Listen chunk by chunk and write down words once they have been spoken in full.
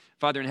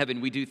Father in heaven,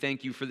 we do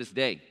thank you for this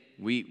day.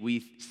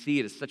 We see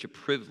it as such a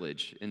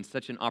privilege and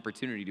such an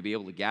opportunity to be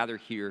able to gather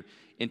here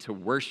and to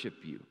worship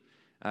you.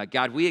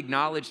 God, we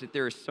acknowledge that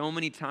there are so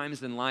many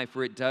times in life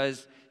where it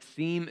does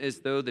seem as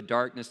though the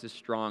darkness is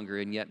stronger,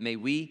 and yet may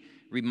we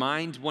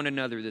remind one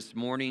another this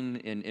morning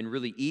and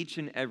really each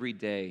and every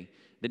day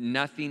that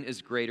nothing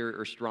is greater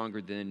or stronger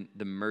than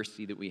the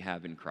mercy that we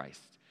have in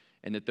Christ.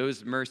 And that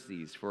those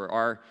mercies for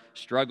our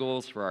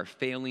struggles, for our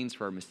failings,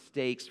 for our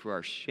mistakes, for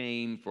our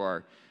shame,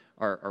 for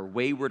our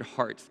wayward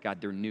hearts,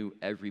 God, they're new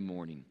every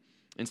morning.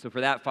 And so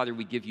for that, Father,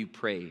 we give you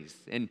praise.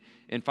 And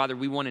Father,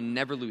 we want to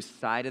never lose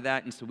sight of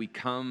that. And so we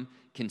come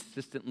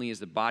consistently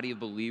as a body of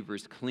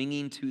believers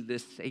clinging to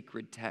this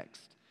sacred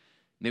text.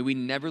 May we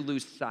never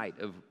lose sight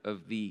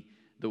of the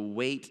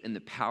weight and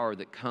the power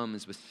that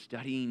comes with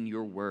studying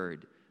your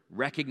word,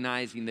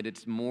 recognizing that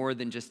it's more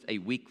than just a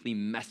weekly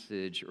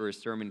message or a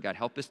sermon. God,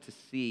 help us to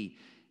see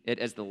it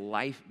as the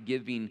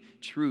life-giving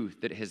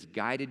truth that has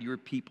guided your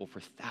people for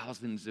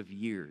thousands of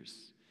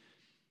years.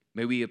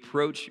 May we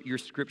approach your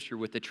scripture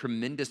with a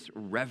tremendous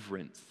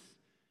reverence,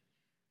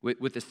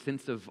 with a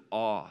sense of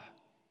awe,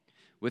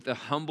 with a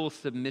humble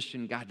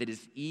submission, God, that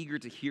is eager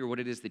to hear what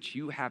it is that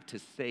you have to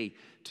say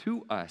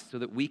to us so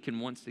that we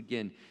can once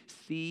again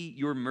see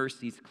your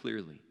mercies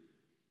clearly.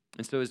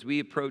 And so as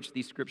we approach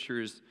these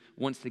scriptures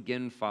once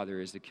again,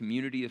 Father, as a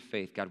community of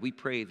faith, God, we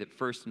pray that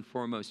first and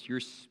foremost, your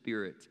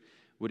Spirit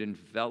would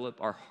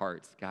envelop our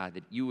hearts, God,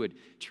 that you would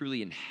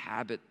truly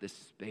inhabit this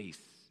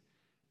space,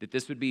 that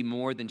this would be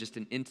more than just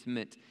an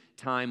intimate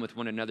time with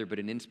one another, but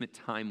an intimate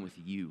time with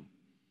you.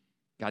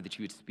 God, that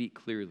you would speak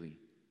clearly,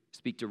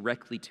 speak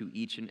directly to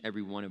each and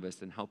every one of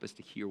us and help us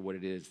to hear what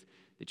it is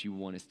that you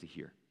want us to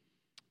hear.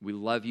 We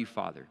love you,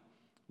 Father.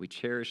 We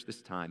cherish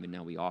this time, and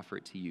now we offer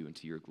it to you and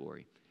to your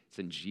glory. It's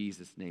in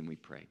Jesus' name we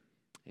pray.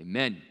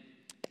 Amen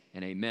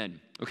and amen.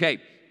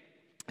 Okay,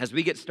 as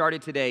we get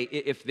started today,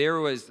 if there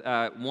was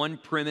one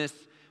premise,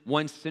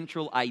 one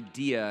central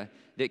idea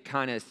that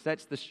kind of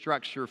sets the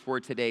structure for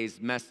today's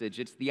message,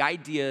 it's the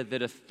idea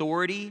that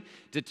authority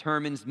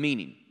determines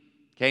meaning.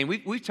 Okay, and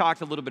we've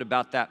talked a little bit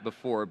about that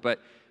before,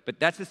 but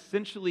that's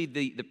essentially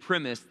the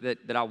premise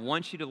that I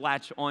want you to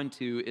latch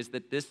onto, is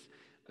that this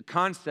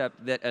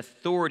concept that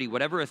authority,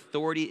 whatever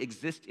authority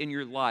exists in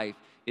your life,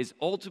 is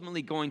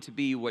ultimately going to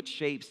be what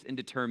shapes and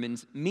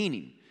determines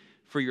meaning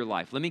for your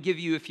life. Let me give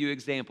you a few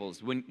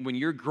examples. When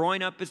you're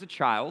growing up as a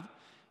child,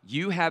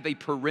 you have a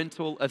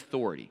parental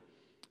authority.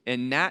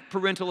 And that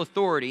parental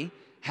authority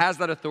has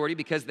that authority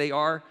because they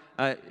are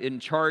in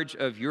charge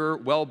of your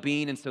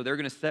well-being. And so they're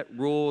going to set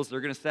rules,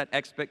 they're going to set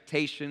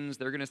expectations,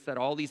 they're going to set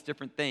all these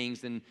different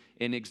things and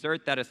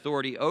exert that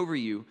authority over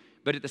you.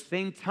 But at the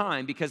same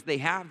time, because they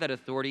have that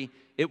authority,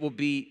 it will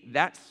be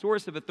that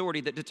source of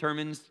authority that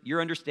determines your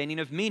understanding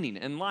of meaning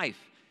and life,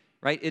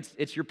 right?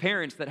 It's your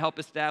parents that help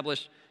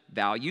establish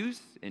values,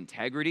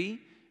 integrity,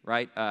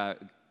 right?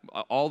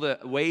 All the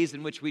ways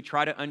in which we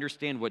try to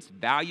understand what's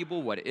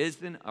valuable, what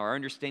isn't, our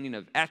understanding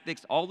of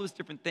ethics, all those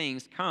different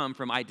things come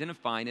from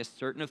identifying a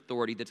certain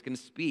authority that's going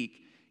to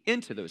speak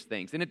into those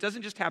things. And it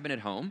doesn't just happen at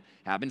home,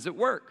 it happens at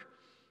work,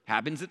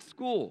 happens at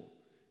school.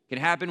 It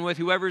can happen with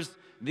whoever's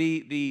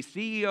the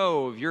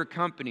CEO of your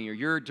company or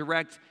your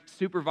direct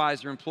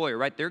supervisor employer,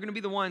 right? They're going to be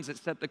the ones that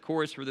set the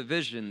course for the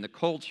vision, the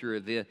culture,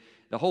 the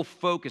whole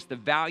focus, the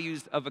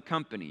values of a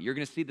company. You're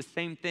going to see the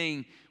same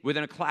thing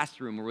within a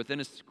classroom or within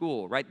a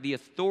school, right? The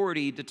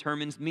authority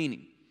determines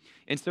meaning.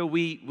 And so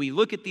we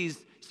look at these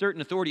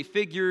certain authority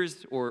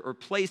figures or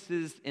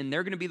places, and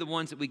they're going to be the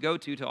ones that we go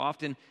to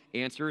often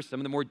answer some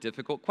of the more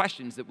difficult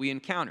questions that we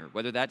encounter,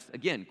 whether that's,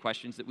 again,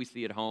 questions that we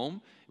see at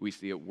home, we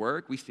see at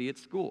work, we see at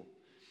school.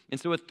 And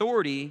so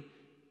authority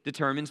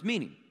determines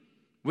meaning,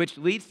 which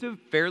leads to a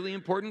fairly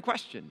important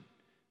question.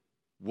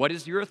 What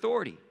is your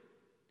authority?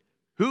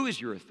 Who is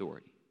your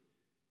authority?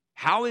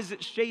 How is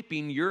it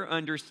shaping your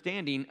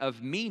understanding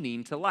of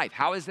meaning to life?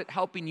 How is it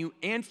helping you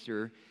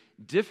answer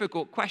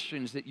difficult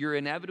questions that you're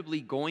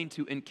inevitably going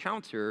to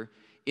encounter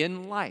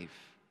in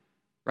life,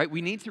 right?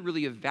 We need to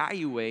really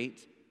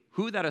evaluate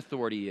who that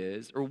authority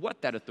is or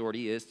what that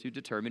authority is to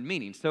determine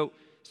meaning. So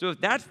if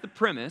that's the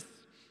premise,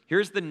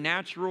 here's the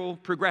natural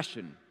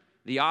progression.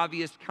 The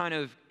obvious kind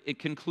of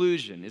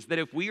conclusion is that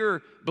if we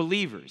are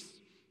believers,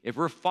 if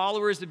we're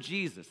followers of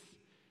Jesus,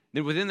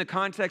 then within the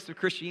context of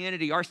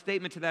Christianity, our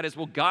statement to that is,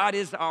 well, God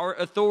is our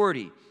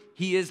authority.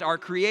 He is our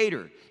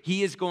creator.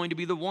 He is going to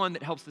be the one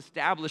that helps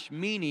establish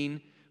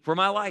meaning for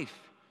my life.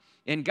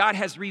 And God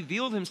has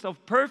revealed himself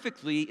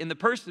perfectly in the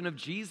person of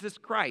Jesus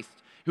Christ,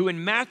 who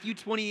in Matthew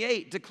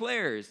 28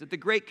 declares at the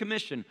Great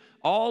Commission,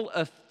 all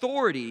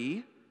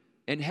authority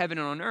in heaven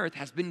and on earth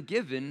has been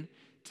given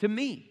to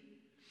me.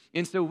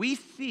 And so we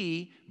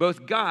see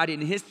both God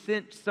and his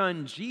sent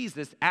son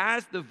Jesus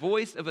as the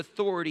voice of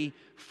authority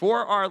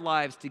for our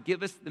lives to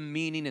give us the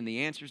meaning and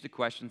the answers to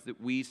questions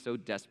that we so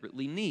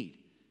desperately need.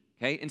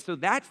 Okay? And so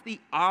that's the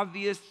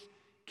obvious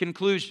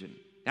conclusion.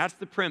 That's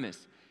the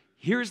premise.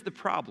 Here's the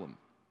problem.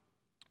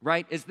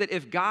 right, is that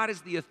if God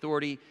is the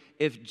authority,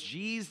 if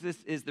Jesus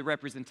is the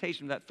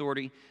representation of that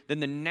authority, then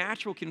the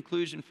natural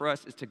conclusion for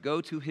us is to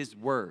go to his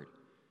word,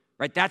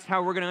 right? That's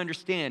how we're going to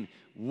understand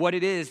what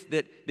it is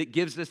that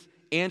gives us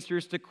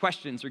answers to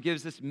questions or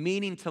gives us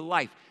meaning to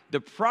life. The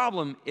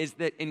problem is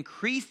that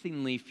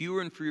increasingly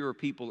fewer and fewer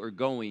people are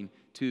going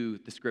to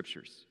the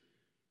scriptures,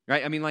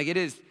 right? I mean, like it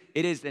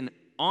is an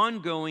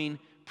ongoing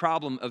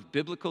problem of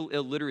biblical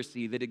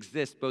illiteracy that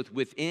exists both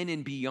within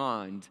and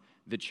beyond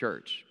the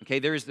church. Okay,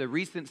 there's a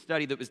recent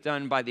study that was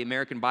done by the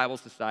American Bible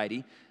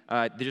Society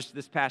just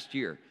this past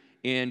year,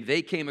 and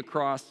they came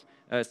across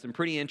some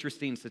pretty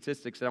interesting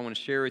statistics that I want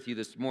to share with you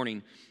this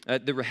morning.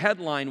 The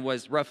headline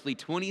was roughly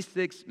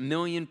 26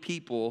 million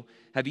people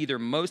have either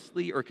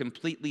mostly or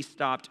completely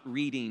stopped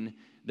reading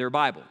their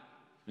Bible.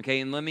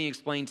 Okay, and let me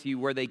explain to you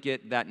where they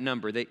get that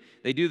number.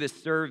 They do this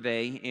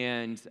survey,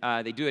 and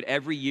they do it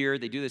every year.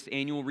 They do this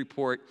annual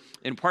report,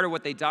 and part of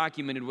what they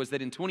documented was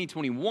that in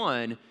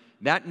 2021,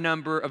 that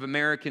number of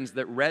Americans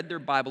that read their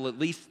Bible at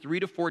least 3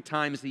 to 4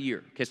 times a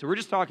year. Okay, so we're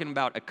just talking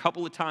about a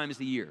couple of times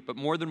a year, but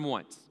more than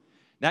once.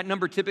 That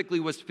number typically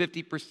was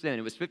 50%.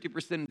 It was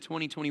 50% in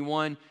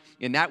 2021,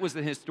 and that was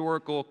the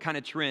historical kind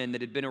of trend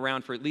that had been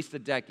around for at least a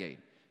decade.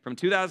 From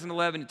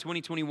 2011 to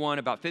 2021,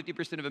 about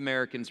 50% of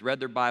Americans read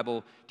their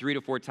Bible 3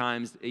 to 4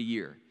 times a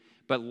year.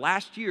 But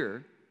last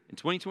year, in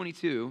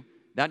 2022,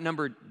 that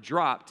number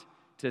dropped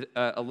to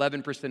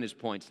 11 percentage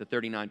points to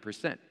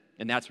 39%.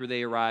 And that's where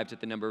they arrived at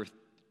the number of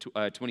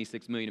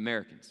 26 million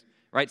Americans,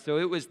 right? So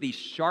it was the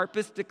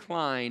sharpest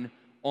decline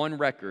on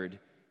record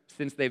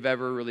since they've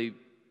ever really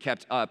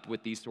kept up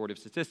with these sort of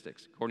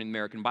statistics, according to the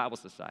American Bible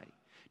Society.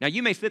 Now,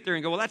 you may sit there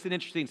and go, well, that's an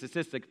interesting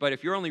statistic, but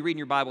if you're only reading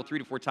your Bible 3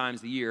 to 4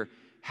 times a year,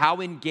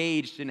 how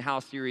engaged and how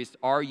serious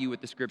are you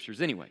with the scriptures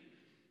anyway?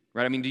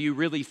 Right? I mean, do you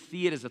really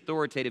see it as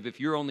authoritative if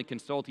you're only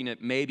consulting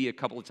it maybe a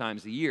couple of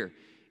times a year?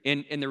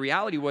 And the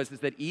reality is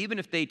that even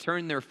if they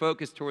turn their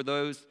focus towards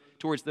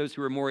those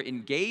who are more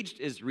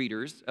engaged as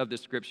readers of the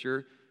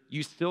scripture,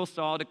 you still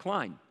saw a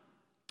decline,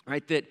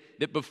 right?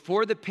 That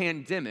before the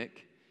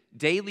pandemic,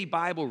 daily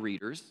Bible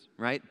readers,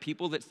 right,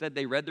 people that said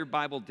they read their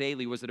Bible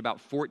daily was at about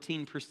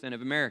 14%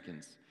 of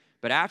Americans.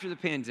 But after the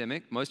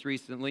pandemic, most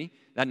recently,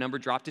 that number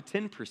dropped to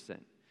 10%.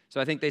 So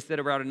I think they said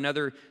about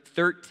another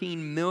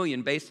 13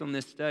 million, based on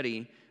this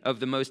study, of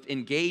the most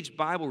engaged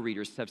Bible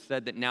readers have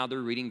said that now they're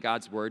reading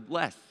God's word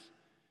less.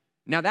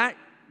 Now that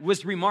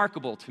was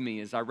remarkable to me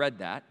as I read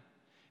that,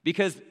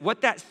 because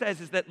what that says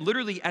is that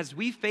literally as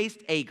we faced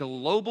a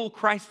global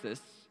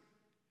crisis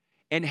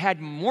and had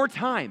more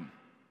time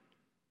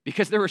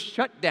because there were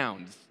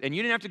shutdowns and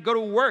you didn't have to go to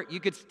work,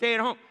 you could stay at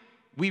home,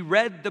 we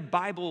read the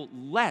Bible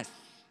less.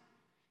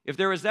 If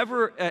there was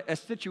ever a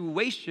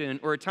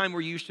situation or a time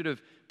where you should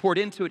have poured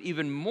into it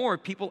even more,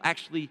 people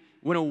actually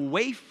went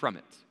away from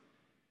it.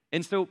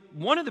 And so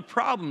one of the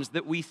problems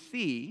that we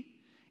see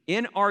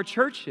in our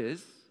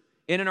churches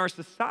and in our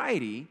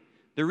society,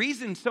 the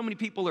reason so many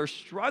people are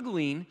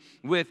struggling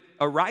with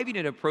arriving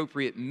at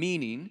appropriate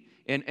meaning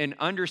and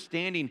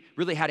understanding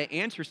really how to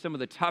answer some of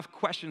the tough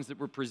questions that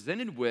we're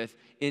presented with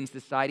in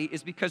society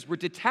is because we're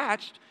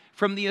detached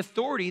from the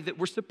authority that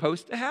we're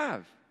supposed to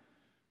have.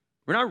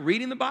 We're not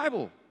reading the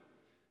Bible.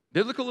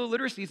 Biblical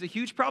illiteracy is a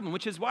huge problem,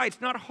 which is why it's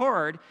not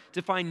hard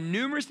to find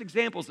numerous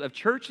examples of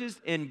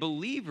churches and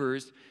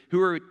believers who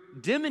are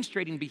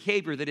demonstrating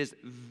behavior that is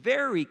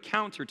very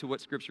counter to what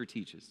Scripture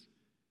teaches.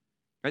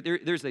 Right?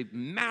 There's a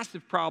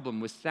massive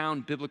problem with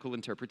sound biblical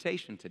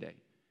interpretation today.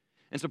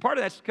 And so part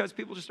of that's because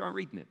people just aren't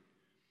reading it.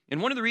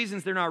 And one of the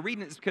reasons they're not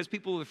reading it is because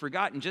people have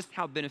forgotten just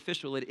how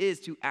beneficial it is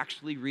to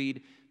actually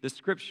read the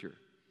Scripture.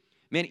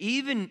 Man,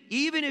 even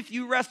if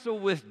you wrestle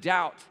with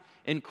doubt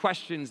and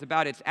questions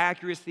about its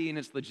accuracy and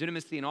its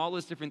legitimacy and all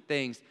those different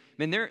things,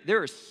 man,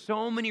 there are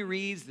so many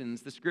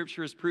reasons the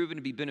Scripture has proven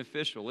to be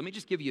beneficial. Let me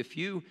just give you a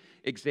few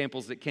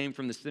examples that came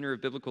from the Center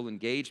of Biblical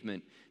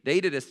Engagement.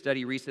 They did a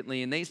study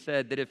recently, and they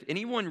said that if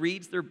anyone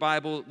reads their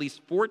Bible at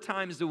least 4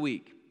 times a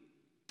week,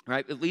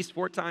 right, at least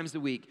 4 times a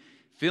week,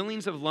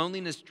 feelings of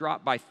loneliness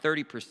drop by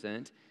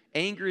 30%,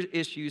 anger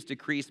issues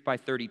decrease by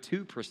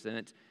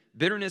 32%,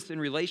 bitterness in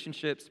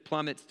relationships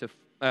plummets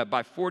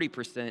by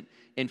 40%,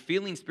 and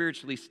feeling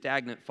spiritually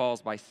stagnant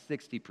falls by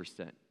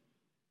 60%.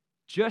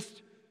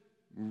 Just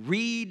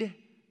read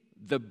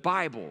the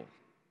Bible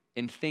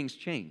and things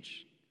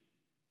change,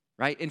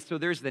 right? And so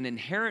there's an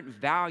inherent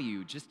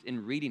value just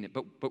in reading it,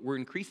 but we're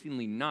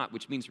increasingly not,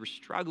 which means we're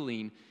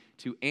struggling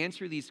to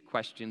answer these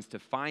questions, to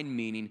find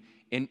meaning,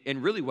 and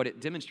really what it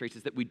demonstrates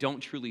is that we don't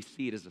truly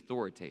see it as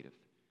authoritative,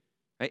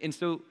 right? And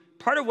so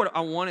part of what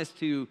I want us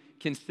to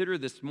consider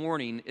this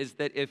morning is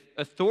that if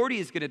authority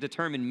is going to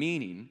determine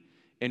meaning,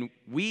 and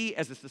we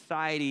as a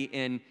society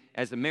and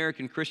as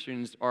American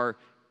Christians are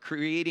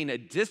creating a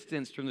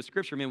distance from the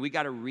Scripture, man, we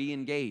got to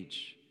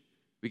re-engage.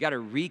 We got to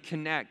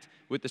reconnect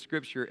with the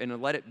Scripture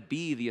and let it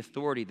be the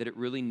authority that it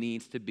really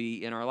needs to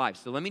be in our lives.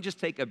 So let me just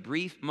take a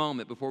brief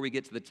moment before we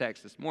get to the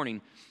text this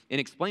morning and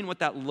explain what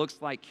that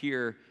looks like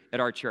here at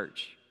our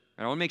church.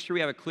 And I want to make sure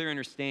we have a clear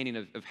understanding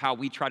of how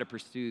we try to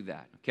pursue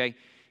that, okay?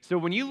 So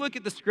when you look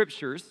at the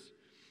Scriptures,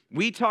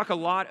 We talk a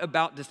lot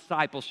about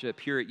discipleship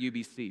here at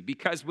UBC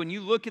because when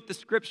you look at the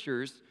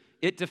scriptures,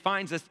 it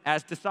defines us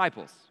as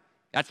disciples.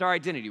 That's our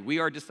identity. We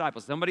are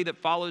disciples. Somebody that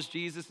follows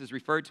Jesus is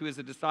referred to as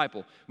a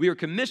disciple. We are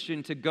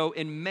commissioned to go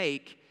and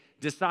make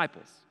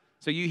disciples.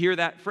 So you hear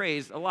that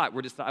phrase a lot.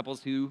 We're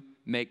disciples who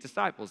make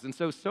disciples. And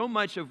so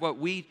much of what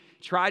we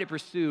try to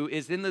pursue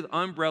is in the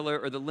umbrella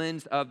or the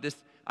lens of this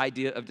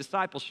idea of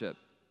discipleship.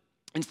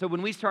 And so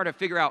when we start to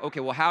figure out, okay,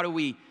 well, how do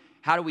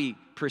we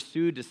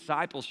pursue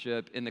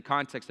discipleship in the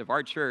context of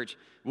our church,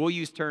 we'll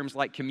use terms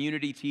like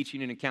community,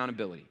 teaching, and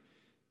accountability,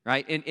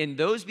 right? And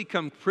those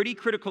become pretty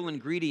critical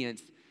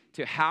ingredients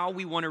to how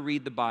we want to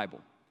read the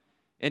Bible.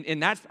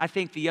 And that's, I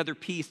think, the other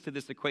piece to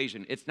this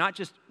equation. It's not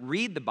just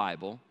read the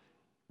Bible.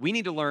 We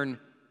need to learn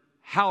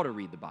how to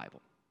read the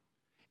Bible.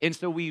 And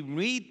so we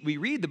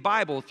read the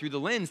Bible through the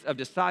lens of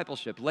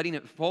discipleship, letting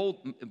it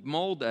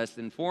mold us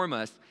and form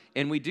us.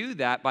 And we do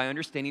that by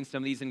understanding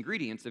some of these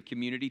ingredients of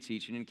community,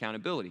 teaching, and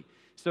accountability.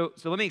 So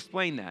let me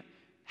explain that.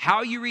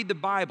 How you read the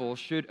Bible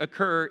should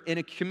occur in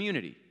a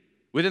community,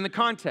 within the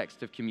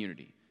context of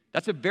community.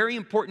 That's a very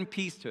important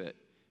piece to it,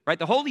 right?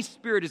 The Holy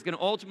Spirit is going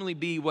to ultimately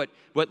be what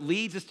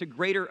leads us to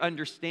greater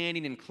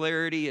understanding and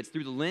clarity. It's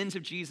through the lens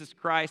of Jesus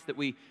Christ that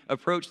we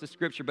approach the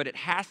Scripture, but it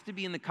has to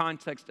be in the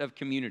context of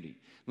community.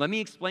 Let me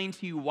explain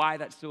to you why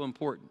that's so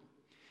important.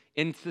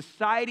 In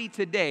society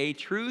today,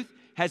 truth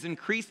has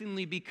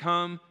increasingly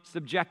become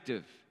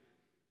subjective,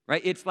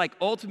 right? It's like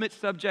ultimate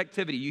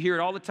subjectivity. You hear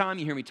it all the time.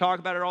 You hear me talk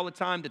about it all the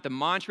time, that the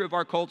mantra of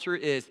our culture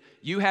is,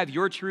 you have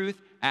your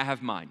truth, I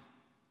have mine.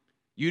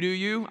 You do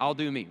you, I'll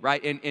do me,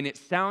 right? And it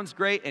sounds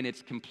great, and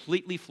it's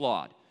completely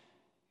flawed.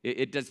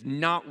 It does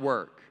not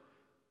work.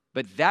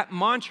 But that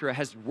mantra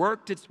has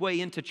worked its way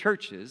into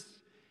churches,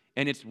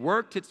 and it's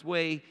worked its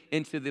way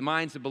into the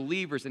minds of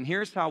believers. And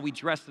here's how we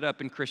dress it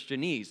up in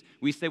Christianese.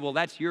 We say, well,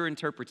 that's your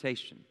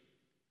interpretation.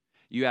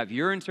 You have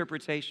your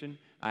interpretation,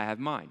 I have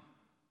mine.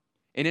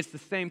 And it's the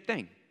same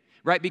thing,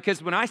 right?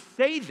 Because when I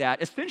say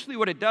that, essentially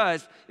what it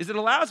does is it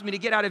allows me to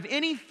get out of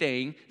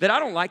anything that I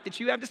don't like that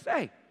you have to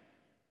say.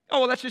 Oh,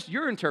 well, that's just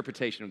your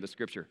interpretation of the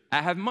Scripture.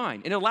 I have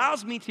mine. It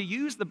allows me to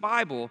use the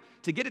Bible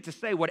to get it to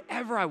say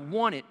whatever I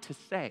want it to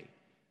say.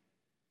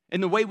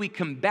 And the way we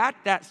combat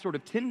that sort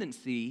of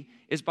tendency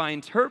is by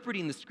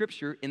interpreting the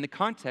Scripture in the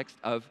context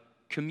of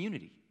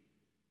community,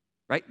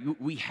 right?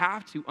 We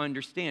have to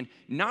understand,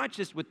 not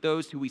just with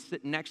those who we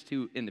sit next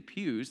to in the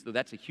pews, though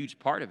that's a huge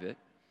part of it,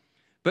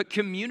 but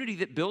community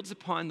that builds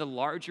upon the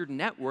larger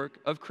network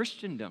of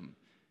Christendom,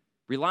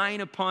 relying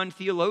upon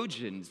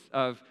theologians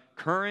of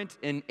current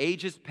and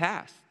ages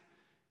past,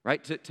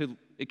 right? To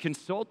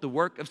consult the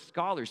work of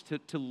scholars,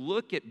 to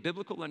look at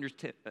biblical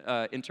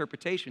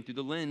interpretation through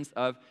the lens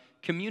of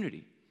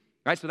community,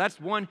 right? So that's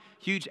one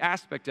huge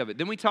aspect of it.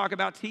 Then we talk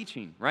about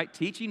teaching, right?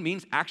 Teaching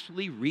means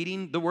actually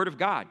reading the Word of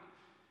God,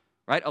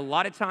 right? A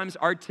lot of times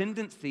our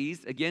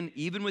tendencies, again,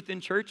 even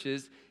within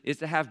churches, is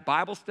to have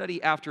Bible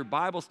study after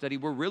Bible study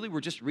where really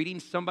we're just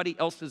reading somebody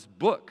else's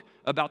book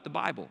about the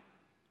Bible.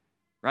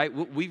 Right?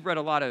 We've read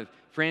a lot of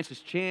Francis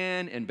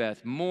Chan and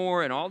Beth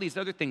Moore and all these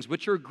other things,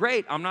 which are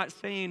great. I'm not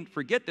saying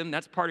forget them.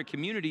 That's part of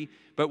community.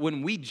 But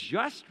when we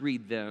just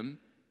read them,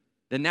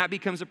 then that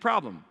becomes a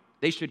problem.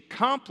 They should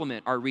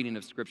complement our reading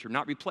of Scripture,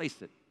 not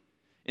replace it.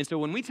 And so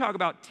when we talk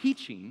about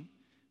teaching,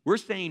 we're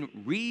saying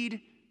read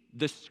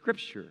the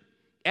Scripture.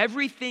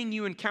 Everything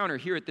you encounter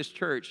here at this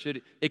church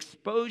should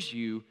expose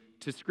you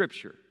to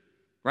Scripture.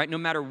 Right? No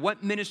matter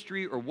what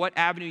ministry or what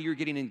avenue you're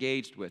getting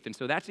engaged with. And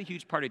so that's a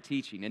huge part of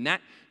teaching. And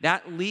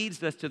that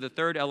leads us to the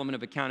third element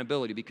of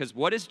accountability, because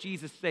what does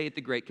Jesus say at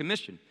the Great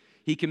Commission?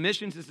 He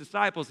commissions his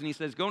disciples and he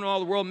says, go into all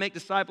the world, make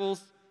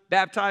disciples,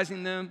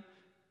 baptizing them,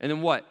 and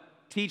then what?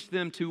 Teach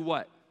them to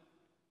what?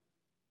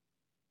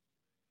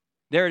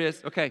 There it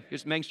is. Okay,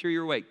 just make sure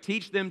you're awake.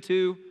 Teach them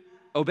to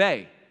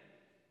obey.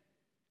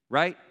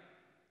 Right?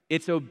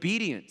 It's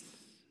obedience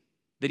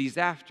that he's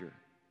after.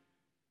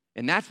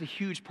 And that's a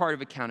huge part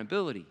of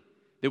accountability.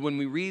 That when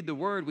we read the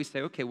Word, we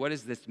say, okay, what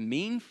does this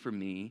mean for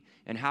me,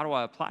 and how do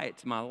I apply it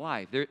to my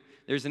life?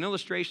 There's an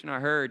illustration I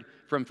heard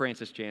from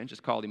Francis Chan,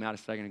 just called him out a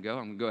second ago.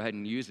 I'm going to go ahead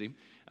and use him,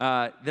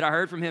 that I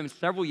heard from him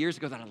several years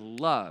ago that I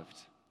loved.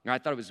 I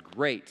thought it was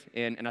great,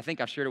 and I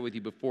think I shared it with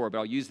you before, but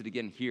I'll use it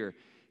again here.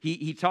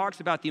 He talks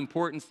about the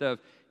importance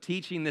of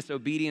teaching this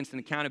obedience and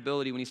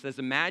accountability when he says,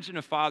 imagine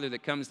a father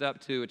that comes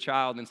up to a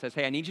child and says,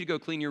 hey, I need you to go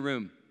clean your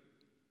room.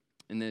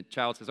 And the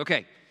child says,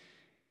 okay.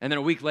 And then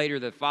a week later,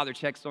 the father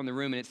checks on the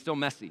room, and it's still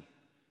messy.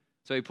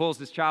 So he pulls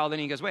this child in,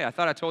 and he goes, wait, I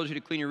thought I told you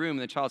to clean your room.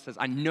 And the child says,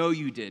 I know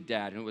you did,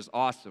 Dad, and it was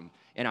awesome.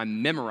 And I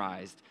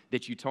memorized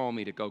that you told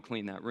me to go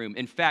clean that room.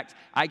 In fact,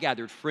 I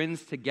gathered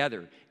friends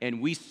together,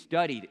 and we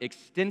studied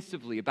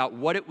extensively about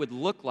what it would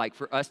look like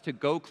for us to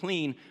go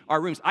clean our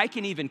rooms. I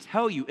can even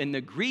tell you in the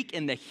Greek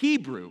and the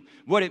Hebrew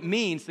what it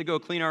means to go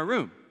clean our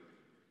room.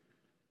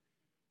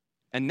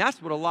 And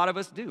that's what a lot of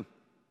us do.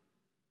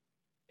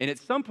 And at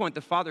some point,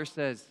 the father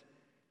says,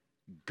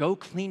 go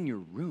clean your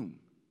room.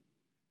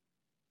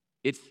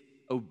 It's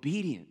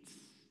obedience.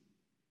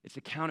 It's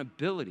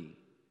accountability.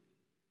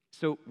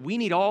 So we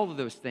need all of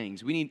those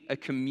things. We need a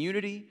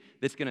community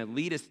that's going to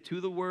lead us to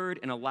the Word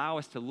and allow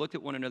us to look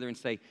at one another and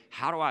say,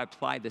 how do I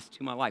apply this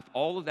to my life?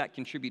 All of that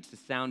contributes to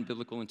sound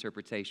biblical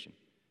interpretation.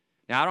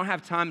 Now, I don't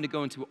have time to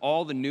go into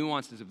all the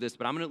nuances of this,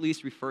 but I'm going to at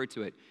least refer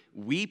to it.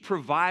 We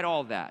provide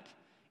all that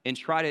and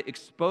try to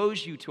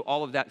expose you to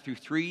all of that through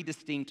 3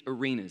 distinct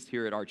arenas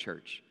here at our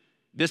church.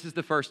 This is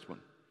the first one,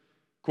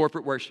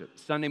 corporate worship,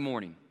 Sunday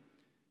morning.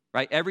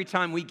 Right? Every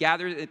time we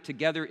gather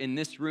together in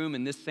this room,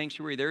 in this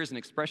sanctuary, there is an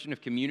expression of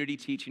community,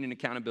 teaching, and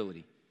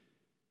accountability,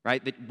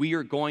 right? That we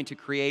are going to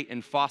create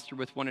and foster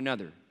with one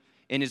another.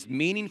 And as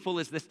meaningful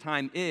as this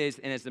time is,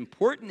 and as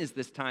important as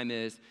this time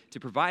is to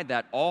provide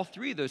that, all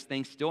 3 of those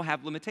things still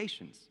have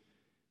limitations,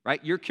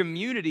 right? Your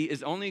community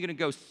is only going to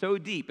go so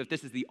deep if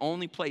this is the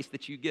only place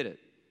that you get it.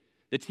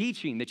 The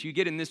teaching that you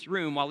get in this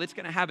room, while it's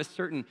going to have a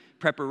certain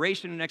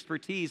preparation and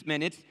expertise,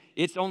 man,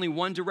 it's only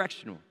one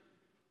directional.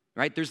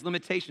 Right? There's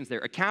limitations there.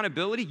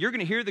 Accountability, you're going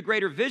to hear the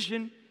greater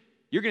vision.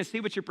 You're going to see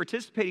what you're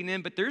participating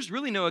in, but there's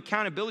really no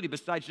accountability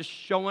besides just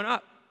showing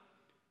up.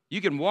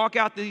 You can walk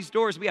out these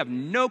doors. We have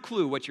no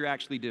clue what you're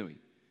actually doing.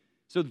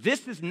 So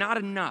this is not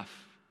enough.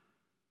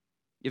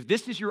 If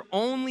this is your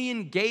only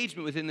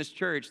engagement within this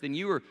church, then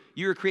you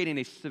are creating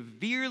a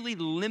severely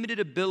limited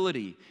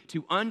ability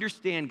to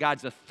understand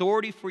God's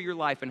authority for your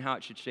life and how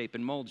it should shape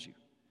and mold you.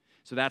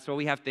 So that's why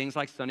we have things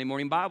like Sunday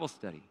morning Bible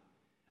study.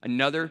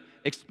 Another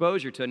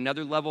exposure to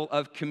another level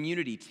of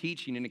community,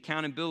 teaching, and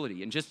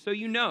accountability. And just so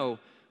you know,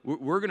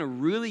 we're going to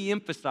really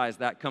emphasize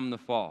that come the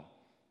fall.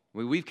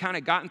 We've kind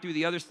of gotten through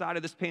the other side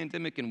of this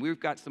pandemic, and we've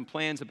got some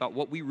plans about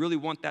what we really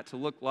want that to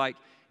look like.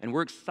 And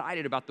we're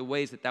excited about the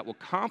ways that will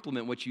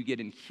complement what you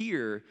get in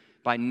here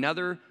by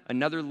another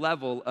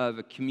level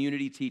of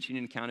community, teaching,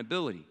 and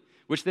accountability,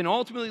 which then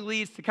ultimately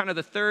leads to kind of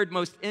the third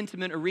most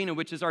intimate arena,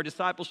 which is our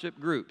discipleship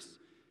groups.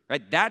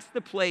 Right? That's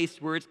the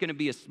place where it's going to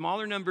be a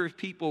smaller number of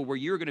people where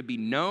you're going to be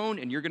known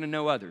and you're going to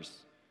know others.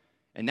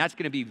 And that's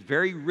going to be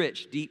very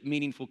rich, deep,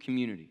 meaningful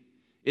community.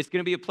 It's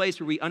going to be a place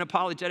where we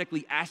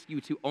unapologetically ask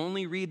you to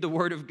only read the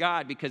Word of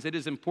God because it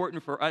is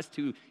important for us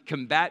to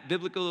combat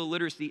biblical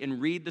illiteracy and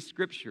read the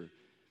Scripture.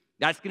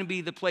 That's going to be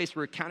the place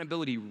where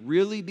accountability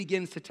really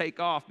begins to take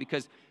off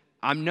because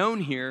I'm known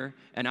here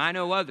and I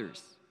know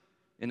others.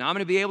 And I'm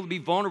going to be able to be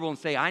vulnerable and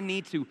say, I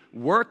need to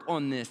work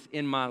on this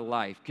in my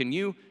life. Can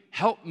you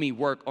help me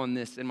work on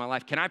this in my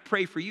life? Can I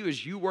pray for you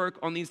as you work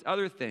on these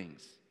other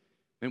things?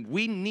 And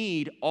we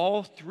need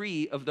all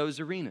 3 of those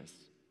arenas.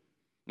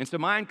 And so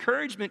my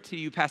encouragement to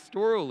you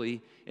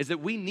pastorally is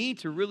that we need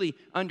to really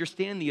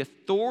understand the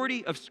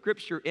authority of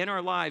Scripture in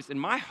our lives. And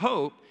my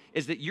hope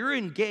is that you're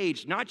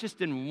engaged not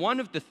just in one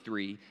of the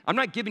 3. I'm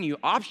not giving you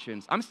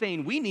options. I'm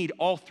saying we need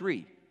all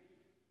 3.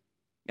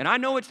 And I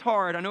know it's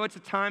hard. I know it's a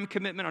time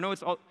commitment. I know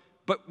it's all,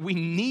 but we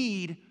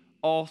need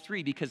all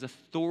 3 because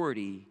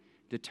authority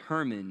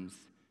determines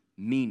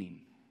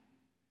meaning.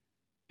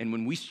 And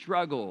when we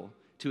struggle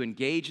to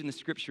engage in the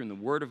Scripture and the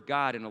Word of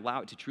God and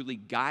allow it to truly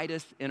guide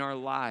us in our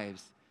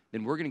lives,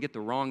 then we're going to get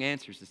the wrong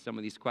answers to some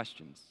of these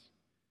questions.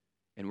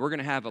 And we're going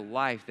to have a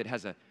life that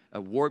has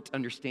a warped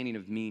understanding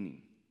of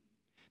meaning.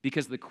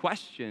 Because the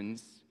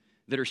questions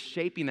that are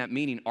shaping that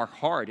meaning are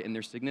hard and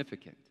they're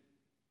significant.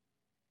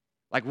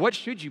 Like, what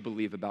should you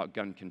believe about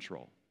gun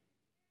control?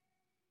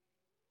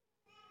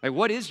 Like,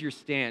 what is your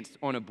stance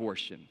on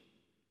abortion?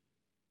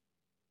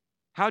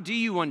 How do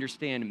you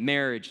understand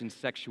marriage and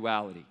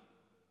sexuality?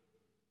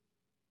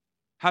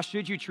 How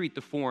should you treat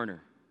the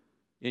foreigner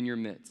in your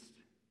midst?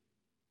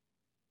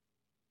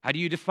 How do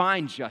you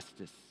define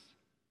justice?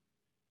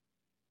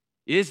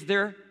 Is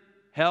there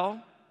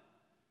hell?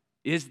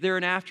 Is there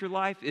an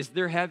afterlife? Is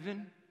there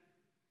heaven?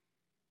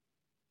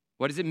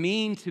 What does it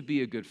mean to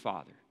be a good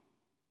father?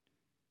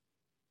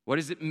 What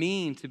does it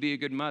mean to be a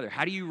good mother?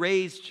 How do you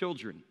raise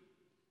children?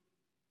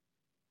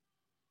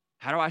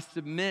 How do I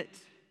submit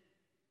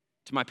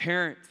to my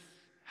parents?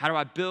 How do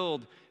I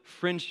build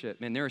friendship?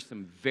 Man, there are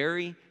some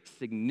very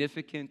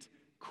significant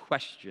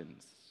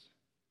questions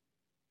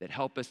that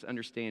help us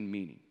understand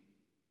meaning.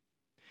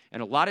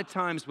 And a lot of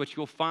times what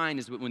you'll find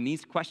is that when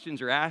these questions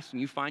are asked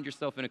and you find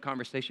yourself in a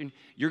conversation,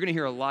 you're going to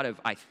hear a lot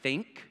of I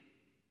think,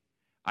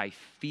 I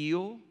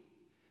feel,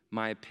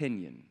 my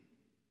opinion.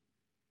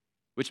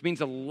 Which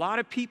means a lot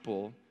of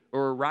people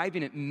are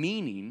arriving at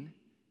meaning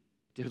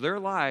to their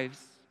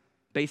lives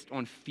based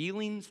on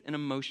feelings and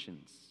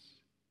emotions.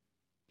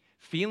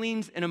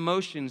 Feelings and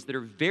emotions that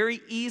are very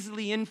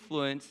easily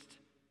influenced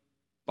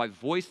by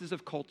voices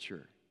of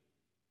culture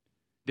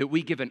that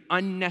we give an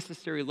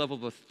unnecessary level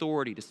of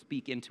authority to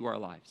speak into our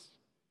lives.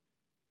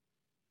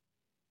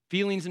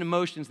 Feelings and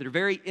emotions that are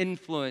very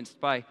influenced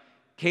by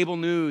cable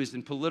news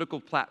and political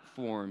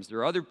platforms. There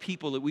are other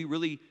people that we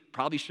really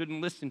probably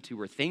shouldn't listen to,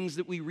 or things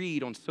that we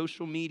read on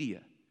social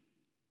media.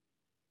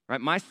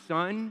 Right? My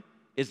son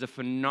is a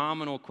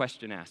phenomenal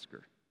question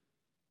asker.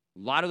 A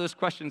lot of those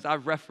questions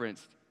I've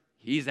referenced,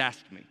 he's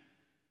asked me.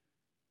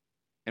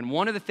 And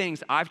one of the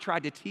things I've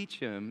tried to teach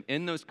him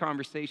in those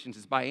conversations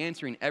is by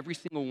answering every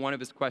single one of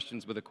his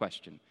questions with a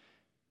question.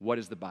 What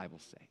does the Bible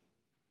say?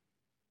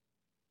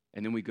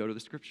 And then we go to the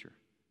Scripture.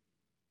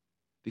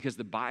 because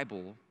the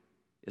Bible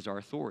is our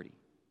authority.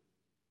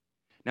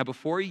 Now,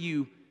 before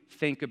you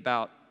think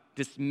about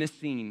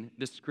dismissing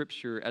the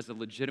Scripture as a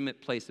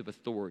legitimate place of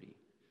authority,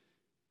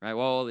 right?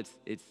 Well,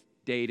 it's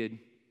dated,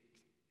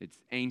 it's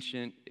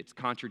ancient, it's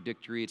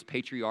contradictory, it's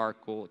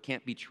patriarchal, it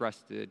can't be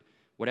trusted,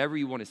 whatever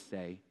you want to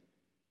say,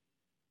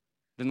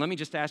 then let me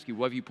just ask you,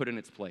 what have you put in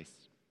its place?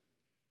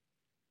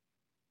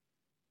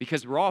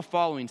 Because we're all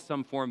following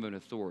some form of an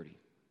authority.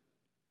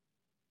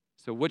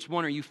 So which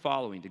one are you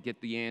following to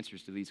get the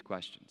answers to these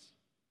questions?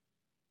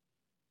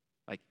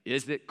 Like,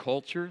 is it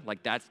culture?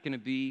 Like, that's going to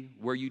be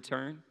where you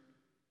turn?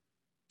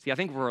 See, I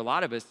think for a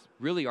lot of us,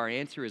 really our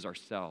answer is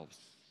ourselves.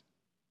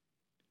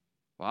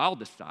 Well, I'll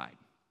decide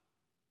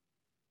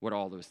how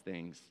all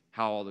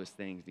those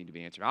things need to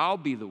be answered. I'll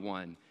be the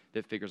one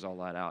that figures all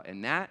that out.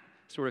 And that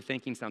sort of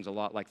thinking sounds a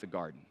lot like the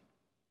garden.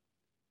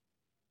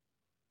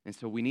 And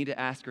so we need to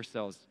ask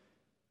ourselves,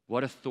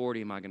 what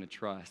authority am I going to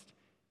trust?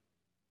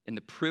 And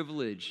the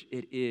privilege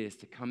it is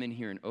to come in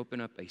here and open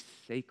up a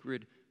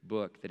sacred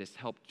book that has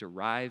helped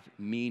derive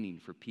meaning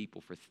for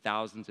people for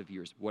thousands of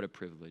years. What a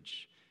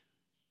privilege.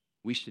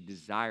 We should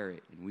desire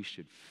it and we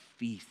should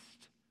feast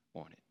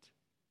on it.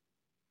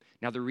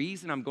 Now, the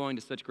reason I'm going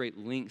to such great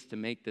lengths to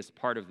make this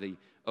part of the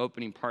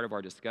opening part of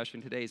our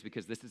discussion today is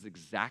because this is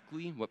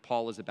exactly what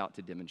Paul is about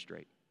to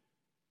demonstrate.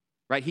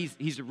 Right?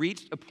 He's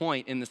reached a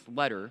point in this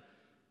letter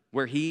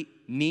where he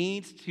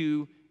needs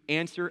to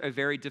answer a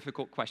very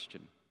difficult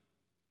question.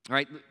 All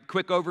right,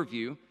 quick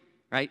overview.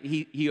 Right?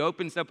 He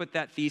opens up with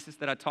that thesis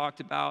that I talked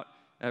about,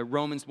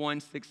 Romans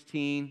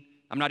 1:16.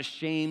 I'm not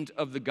ashamed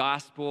of the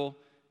gospel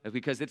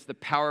because it's the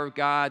power of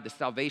God, the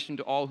salvation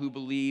to all who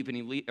believe. And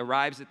he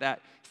arrives at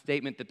that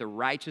statement that the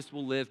righteous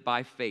will live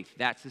by faith.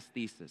 That's his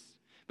thesis.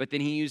 But then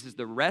he uses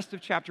the rest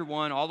of chapter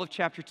 1, all of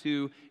chapter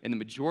 2, and the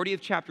majority of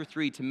chapter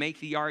 3 to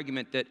make the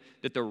argument that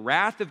the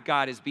wrath of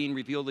God is being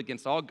revealed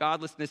against all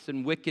godlessness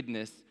and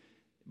wickedness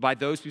by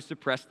those who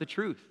suppress the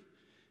truth.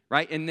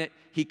 Right? And that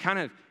he kind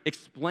of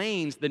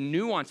explains the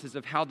nuances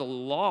of how the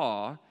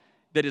law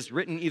that is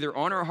written either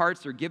on our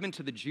hearts or given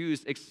to the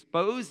Jews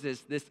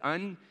exposes this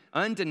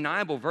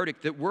undeniable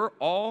verdict that we're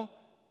all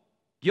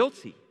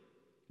guilty.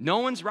 No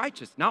one's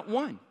righteous, not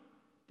one.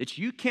 That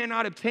you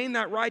cannot obtain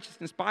that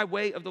righteousness by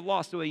way of the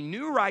law. So a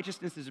new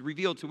righteousness is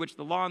revealed to which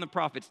the law and the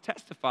prophets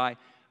testify,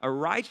 a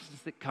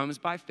righteousness that comes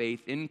by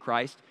faith in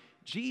Christ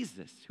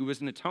Jesus, who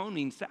was an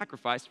atoning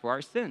sacrifice for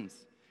our sins.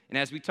 And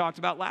as we talked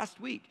about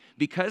last week,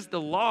 because the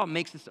law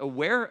makes us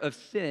aware of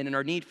sin and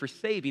our need for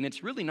saving,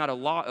 it's really not a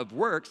law of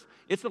works,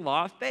 it's a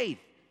law of faith.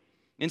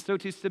 And so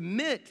to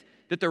submit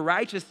that the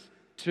righteous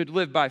should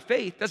live by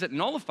faith doesn't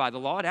nullify the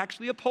law, it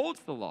actually upholds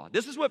the law.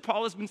 This is what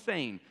Paul has been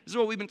saying. This is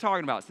what we've been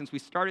talking about since we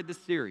started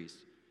this series.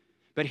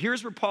 But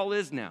here's where Paul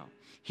is now.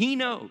 He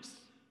knows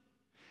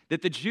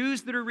that the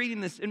Jews that are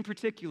reading this in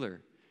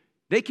particular,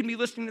 they can be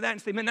listening to that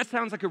and say, man, that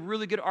sounds like a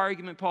really good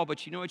argument, Paul,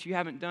 but you know what you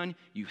haven't done?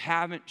 You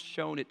haven't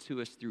shown it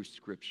to us through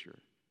Scripture.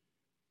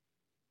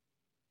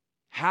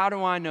 How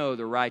do I know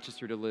the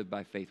righteous are to live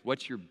by faith?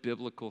 What's your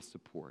biblical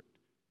support?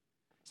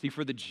 See,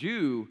 for the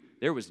Jew,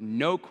 there was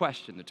no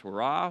question the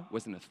Torah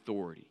was an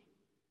authority.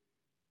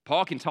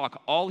 Paul can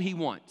talk all he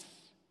wants,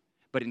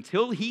 but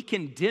until he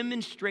can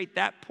demonstrate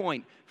that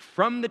point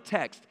from the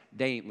text,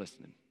 they ain't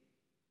listening.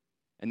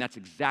 And that's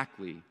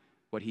exactly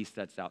what he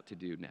sets out to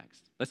do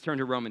next. Let's turn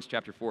to Romans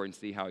chapter 4 and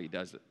see how he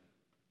does it.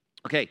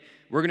 Okay,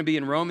 we're going to be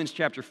in Romans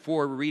chapter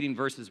 4. We're reading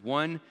verses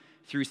 1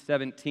 through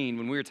 17.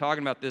 When we were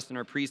talking about this in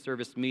our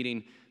pre-service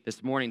meeting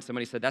this morning,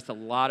 somebody said, that's a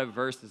lot of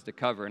verses to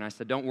cover. And I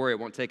said, don't worry, it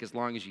won't take as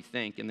long as you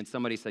think. And then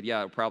somebody said,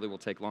 yeah, it probably will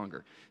take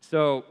longer.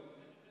 So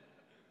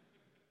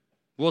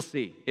we'll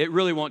see. It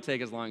really won't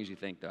take as long as you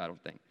think, though, I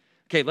don't think.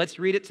 Okay, let's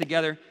read it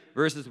together,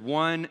 verses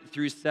 1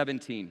 through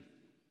 17.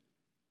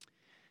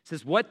 It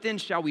says, what then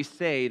shall we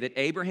say that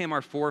Abraham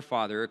our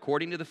forefather,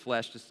 according to the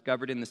flesh,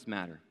 discovered in this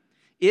matter?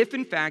 If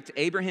in fact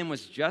Abraham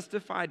was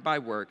justified by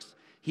works,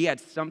 he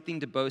had something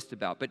to boast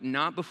about, but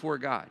not before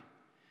God.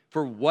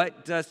 For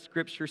what does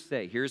Scripture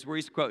say? Here's where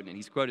he's quoting it.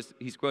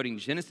 He's quoting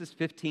Genesis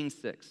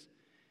 15:6.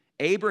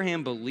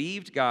 Abraham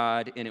believed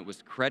God, and it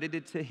was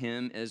credited to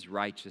him as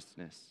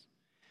righteousness.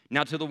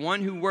 Now, to the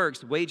one who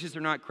works, wages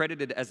are not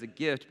credited as a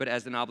gift, but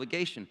as an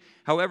obligation.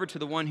 However, to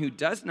the one who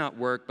does not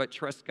work, but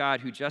trusts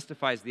God who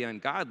justifies the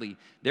ungodly,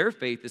 their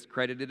faith is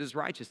credited as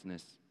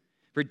righteousness.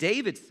 For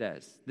David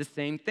says the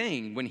same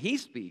thing when he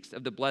speaks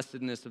of the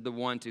blessedness of the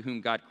one to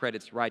whom God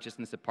credits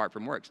righteousness apart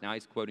from works. Now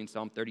he's quoting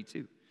Psalm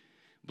 32.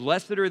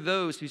 Blessed are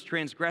those whose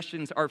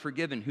transgressions are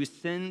forgiven, whose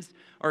sins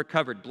are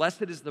covered.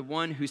 Blessed is the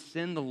one whose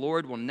sin the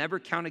Lord will never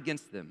count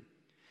against them.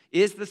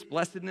 Is this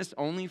blessedness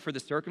only for the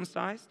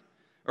circumcised,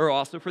 or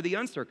also for the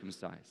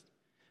uncircumcised?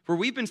 For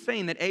we've been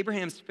saying that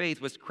Abraham's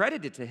faith was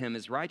credited to him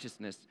as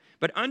righteousness,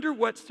 but under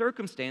what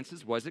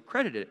circumstances was it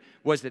credited?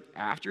 Was it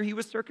after he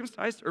was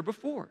circumcised or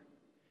before?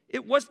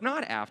 It was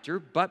not after,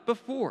 but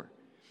before.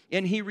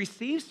 And he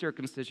received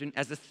circumcision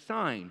as a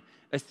sign,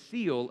 a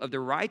seal of the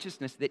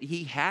righteousness that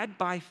he had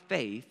by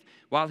faith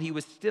while he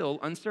was still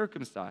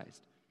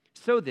uncircumcised.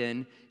 So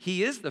then,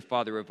 he is the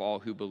father of all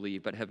who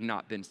believe but have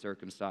not been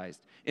circumcised,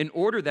 in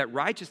order that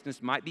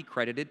righteousness might be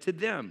credited to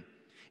them.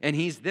 And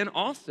he's then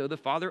also the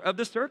father of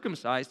the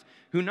circumcised,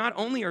 who not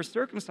only are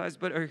circumcised,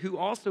 but who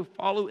also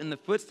follow in the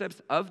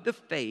footsteps of the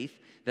faith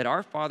that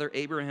our father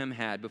Abraham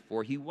had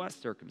before he was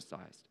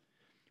circumcised.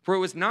 For it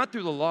was not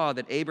through the law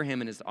that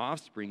Abraham and his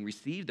offspring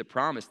received the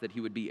promise that he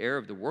would be heir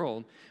of the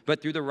world,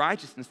 but through the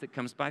righteousness that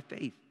comes by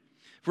faith.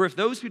 For if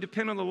those who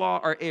depend on the law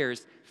are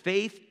heirs,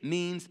 faith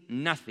means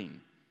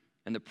nothing,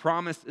 and the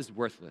promise is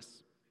worthless,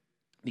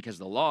 because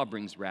the law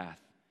brings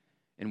wrath.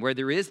 And where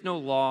there is no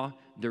law,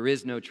 there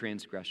is no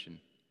transgression.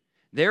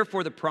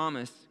 Therefore, the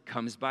promise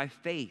comes by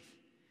faith,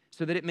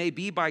 so that it may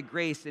be by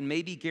grace and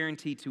may be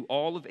guaranteed to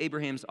all of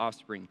Abraham's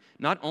offspring,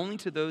 not only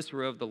to those who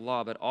are of the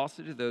law, but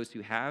also to those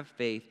who have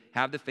faith,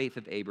 have the faith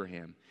of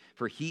Abraham.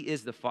 For he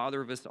is the father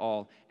of us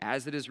all,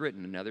 as it is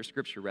written, another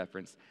scripture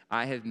reference,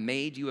 I have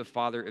made you a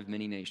father of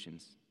many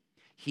nations.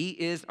 He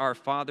is our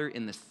father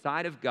in the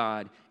sight of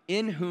God,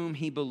 in whom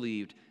he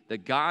believed, the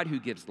God who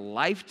gives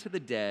life to the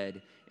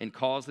dead and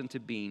calls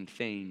into being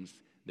things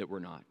that were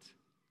not.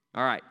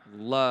 All right,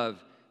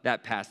 love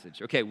that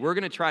passage. Okay, we're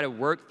going to try to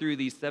work through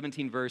these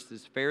 17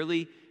 verses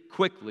fairly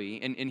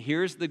quickly, and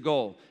here's the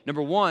goal.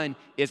 Number one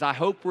is I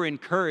hope we're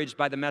encouraged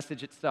by the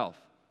message itself,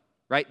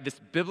 right? This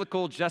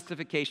biblical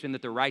justification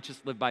that the righteous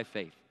live by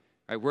faith.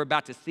 Right? We're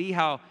about to see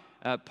how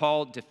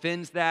Paul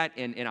defends that,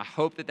 and I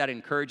hope that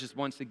encourages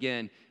once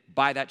again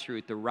by that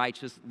truth, the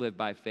righteous live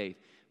by faith.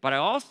 But I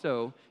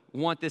also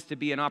want this to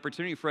be an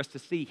opportunity for us to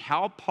see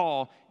how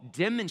Paul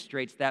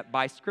demonstrates that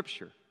by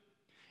Scripture.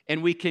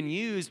 And we can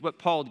use what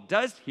Paul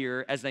does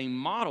here as a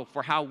model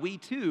for how we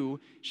too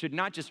should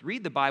not just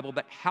read the Bible,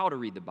 but how to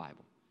read the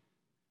Bible,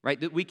 right?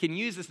 That we can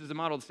use this as a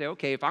model to say,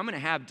 okay, if I'm going to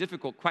have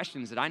difficult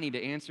questions that I need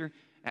to answer,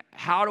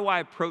 how do I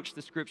approach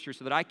the Scripture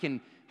so that I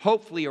can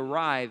hopefully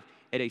arrive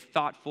at a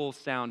thoughtful,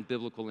 sound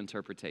biblical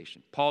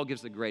interpretation? Paul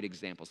gives a great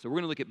example. So we're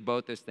going to look at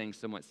both those things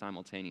somewhat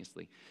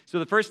simultaneously. So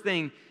the first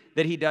thing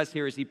that he does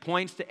here is he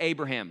points to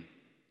Abraham.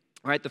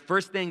 All right, the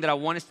first thing that I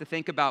want us to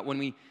think about when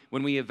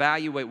we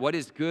evaluate what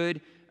is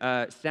good,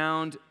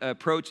 sound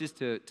approaches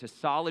to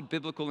solid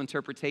biblical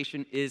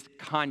interpretation is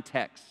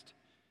context.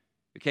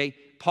 Okay,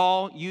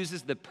 Paul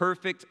uses the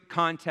perfect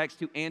context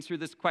to answer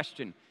this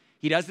question.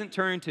 He doesn't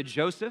turn to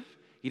Joseph.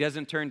 He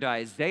doesn't turn to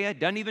Isaiah.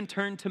 Doesn't even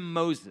turn to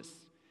Moses.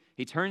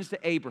 He turns to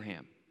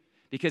Abraham,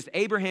 because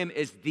Abraham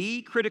is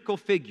the critical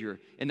figure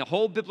in the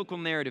whole biblical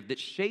narrative that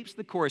shapes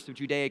the course of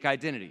Judaic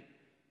identity.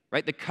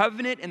 Right, the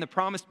covenant and the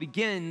promise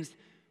begins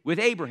with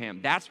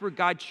Abraham. That's where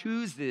God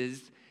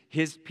chooses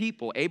his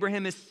people.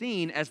 Abraham is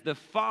seen as the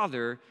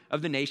father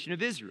of the nation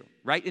of Israel,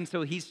 right? And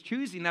so he's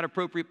choosing that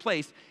appropriate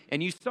place.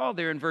 And you saw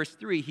there in verse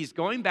 3, he's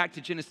going back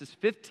to Genesis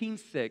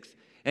 15:6,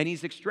 and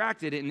he's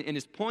extracted and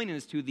is pointing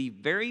us to the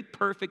very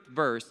perfect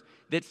verse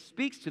that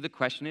speaks to the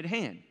question at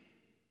hand.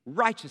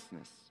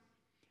 Righteousness.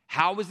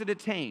 How was it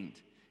attained?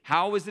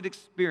 How was it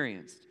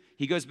experienced?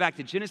 He goes back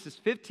to Genesis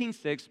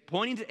 15:6,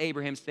 pointing to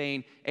Abraham,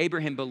 saying,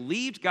 Abraham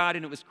believed God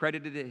and it was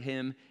credited to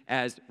him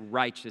as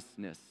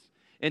righteousness.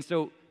 And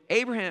so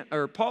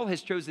Paul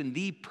has chosen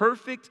the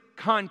perfect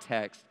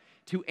context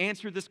to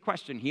answer this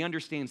question. He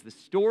understands the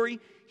story.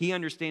 He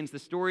understands the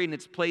story and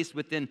its place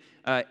within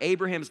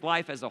Abraham's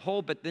life as a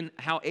whole, but then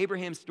how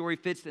Abraham's story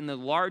fits in the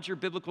larger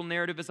biblical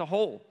narrative as a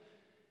whole.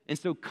 And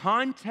so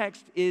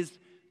context is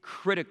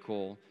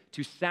critical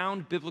to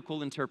sound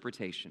biblical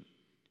interpretation.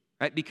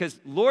 Right? Because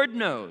Lord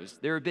knows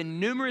there have been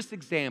numerous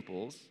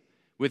examples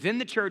within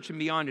the church and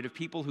beyond it of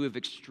people who have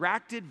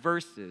extracted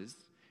verses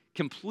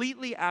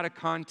completely out of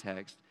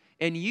context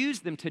and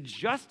used them to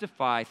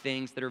justify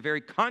things that are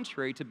very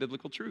contrary to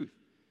biblical truth.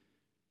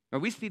 Now,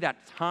 we see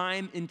that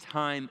time and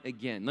time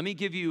again. Let me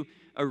give you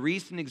a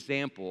recent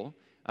example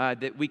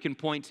that we can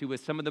point to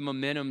with some of the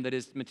momentum that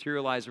has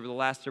materialized over the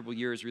last several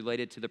years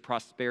related to the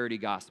prosperity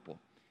gospel.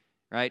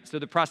 Right? So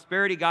the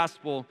prosperity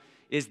gospel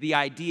is the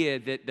idea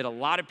that a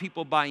lot of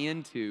people buy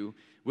into,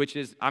 which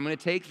is I'm going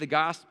to take the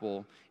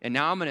gospel and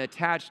now I'm going to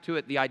attach to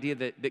it the idea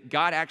that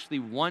God actually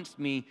wants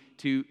me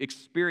to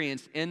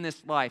experience in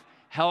this life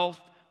health,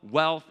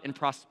 wealth, and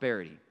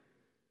prosperity.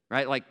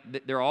 Right? Like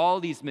there are all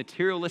these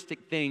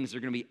materialistic things that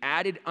are going to be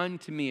added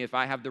unto me if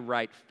I have the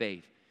right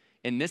faith.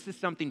 And this is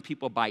something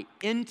people buy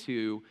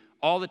into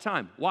all the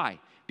time. Why?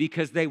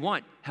 Because they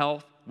want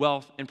health,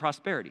 wealth, and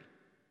prosperity.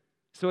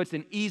 So it's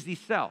an easy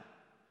sell.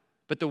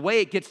 But the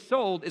way it gets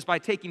sold is by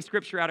taking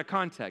Scripture out of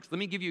context. Let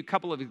me give you a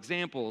couple of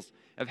examples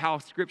of how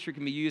Scripture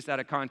can be used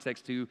out of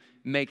context to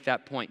make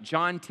that point.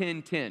 John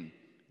 10:10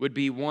 would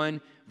be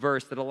one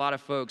verse that a lot of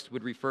folks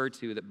would refer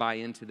to that buy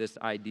into this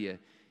idea.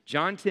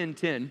 John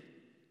 10:10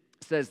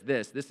 says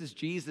this. This is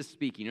Jesus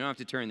speaking. You don't have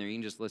to turn there. You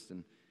can just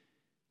listen.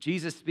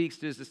 Jesus speaks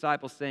to his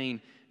disciples saying,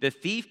 "The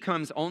thief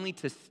comes only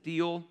to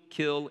steal,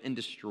 kill, and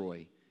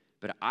destroy.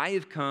 But I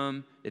have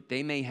come that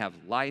they may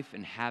have life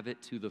and have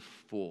it to the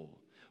full."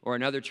 Or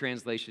in other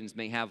translations,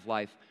 may have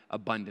life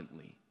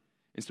abundantly.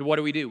 And so what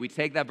do? We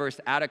take that verse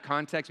out of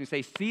context and we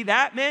say, see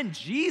that, man?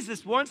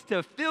 Jesus wants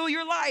to fill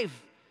your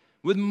life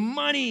with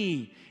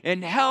money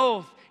and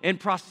health and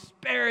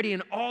prosperity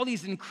and all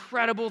these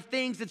incredible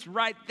things. It's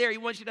right there. He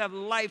wants you to have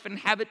life and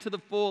have it to the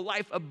full,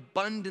 life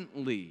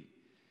abundantly.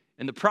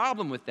 And the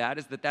problem with that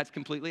is that that's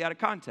completely out of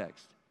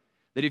context.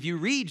 That if you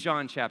read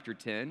John chapter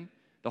 10,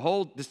 the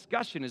whole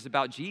discussion is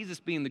about Jesus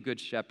being the good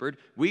shepherd.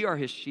 We are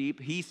his sheep.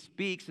 He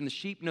speaks, and the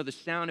sheep know the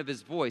sound of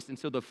his voice. And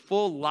so the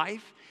full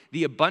life,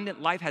 the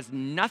abundant life, has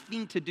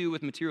nothing to do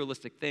with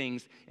materialistic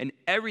things and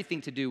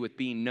everything to do with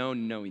being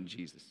known, knowing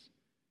Jesus.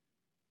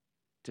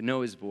 To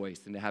know his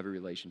voice and to have a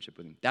relationship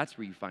with him. That's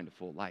where you find a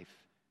full life.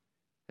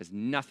 It has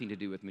nothing to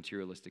do with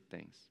materialistic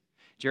things.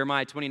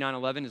 Jeremiah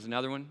 29:11 is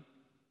another one.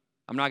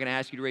 I'm not going to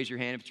ask you to raise your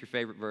hand if it's your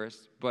favorite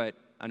verse, but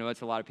I know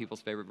it's a lot of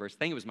people's favorite verse. I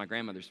think it was my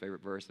grandmother's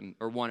favorite verse,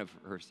 or one of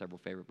her several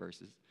favorite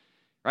verses.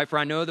 Right? For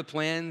I know the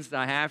plans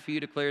I have for you,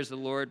 declares the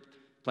Lord,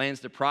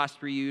 plans to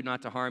prosper you,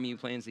 not to harm you,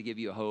 plans to give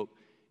you a hope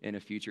and a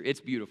future. It's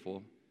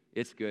beautiful.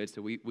 It's good.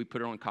 So we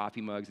put it on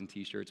coffee mugs and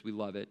T-shirts. We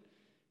love it.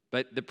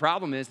 But the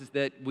problem is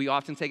that we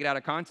often take it out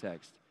of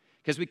context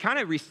because we kind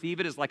of receive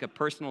it as like a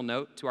personal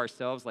note to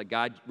ourselves, like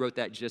God wrote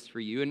that just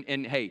for you.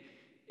 And hey,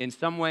 in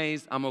some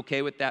ways, I'm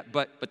okay with that.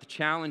 But the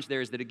challenge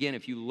there is that, again,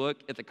 if you look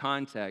at the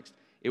context,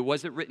 it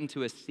wasn't written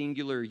to a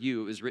singular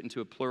you. It was written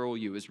to a plural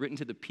you. It was written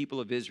to the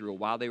people of Israel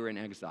while they were in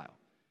exile.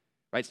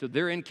 Right? So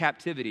they're in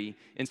captivity.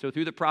 And so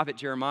through the prophet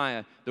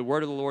Jeremiah, the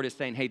word of the Lord is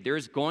saying, hey,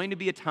 there's going to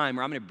be a time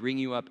where I'm going to bring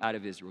you up out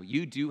of Israel.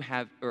 You do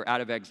have, or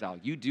out of exile.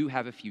 You do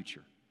have a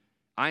future.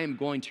 I am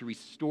going to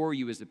restore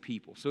you as a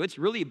people. So it's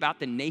really about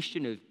the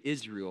nation of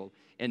Israel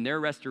and their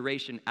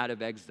restoration out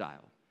of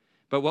exile.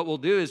 But what we'll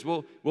do is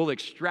we'll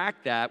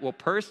extract that, we'll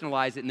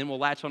personalize it, and then we'll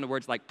latch on to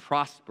words like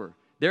prosper.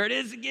 There it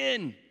is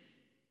again.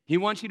 He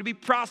wants you to be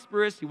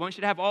prosperous. He wants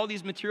you to have all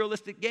these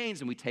materialistic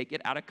gains, and we take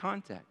it out of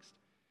context.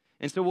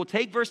 And so we'll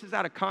take verses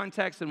out of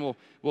context, and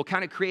we'll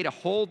kind of create a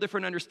whole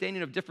different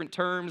understanding of different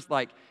terms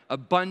like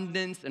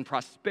abundance and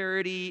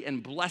prosperity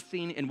and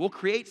blessing, and we'll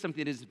create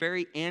something that is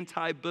very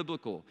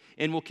anti-biblical.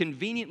 And we'll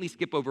conveniently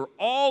skip over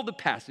all the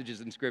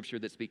passages in Scripture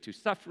that speak to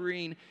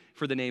suffering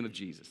for the name of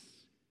Jesus.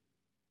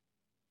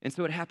 And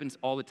so it happens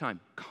all the time.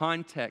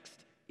 Context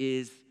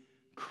is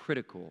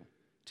critical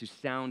to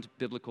sound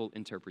biblical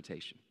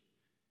interpretation.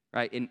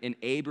 Right? And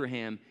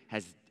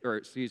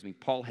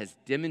Paul has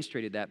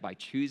demonstrated that by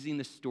choosing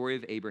the story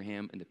of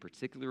Abraham in the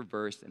particular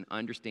verse and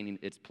understanding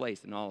its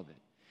place in all of it.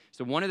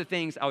 So one of the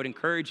things I would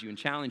encourage you and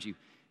challenge you,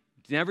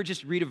 never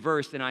just read a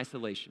verse in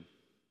isolation.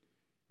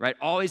 Right?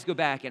 Always go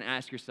back and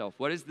ask yourself,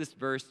 what does this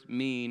verse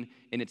mean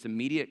in its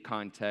immediate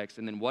context?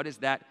 And then what does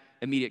that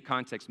immediate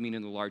context mean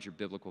in the larger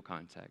biblical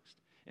context?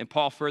 And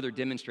Paul further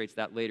demonstrates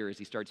that later as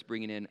he starts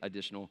bringing in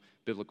additional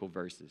biblical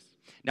verses.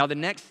 Now, the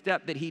next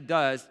step that he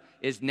does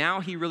is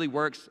now he really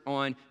works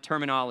on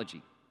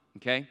terminology,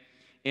 okay?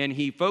 And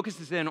he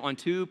focuses in on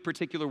two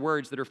particular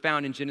words that are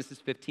found in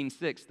Genesis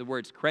 15:6, the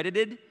words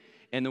credited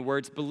and the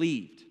words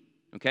believed,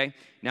 okay?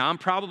 Now, I'm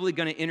probably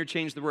going to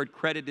interchange the word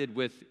credited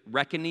with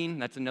reckoning.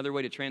 That's another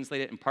way to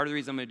translate it. And part of the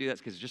reason I'm going to do that is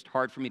because it's just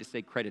hard for me to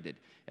say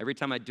credited. Every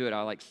time I do it,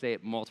 I say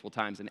it multiple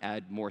times and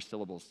add more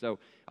syllables. So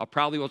I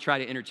probably will try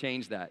to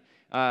interchange that.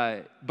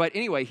 But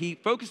anyway, he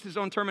focuses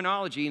on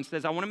terminology and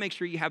says, I want to make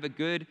sure you have a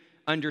good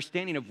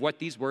understanding of what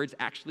these words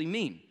actually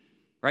mean,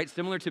 right?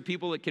 Similar to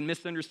people that can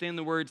misunderstand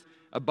the words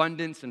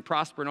abundance and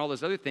prosper and all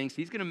those other things,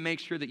 he's going to make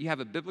sure that you have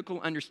a biblical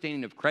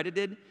understanding of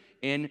credited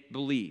and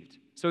believed.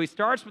 So he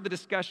starts with the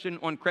discussion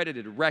on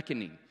credited,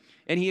 reckoning,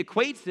 and he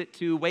equates it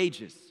to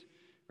wages,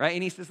 right?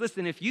 And he says,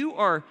 listen, if you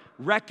are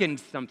reckoned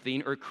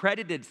something or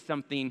credited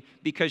something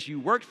because you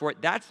worked for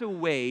it, that's a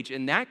wage,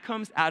 and that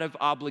comes out of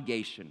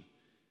obligation.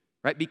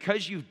 Right?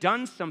 Because you've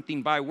done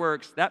something by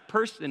works, that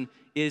person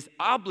is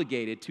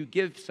obligated to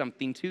give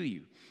something to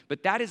you.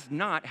 But that is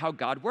not how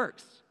God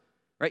works.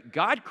 Right?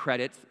 God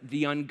credits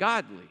the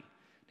ungodly.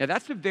 Now,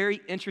 that's a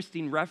very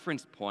interesting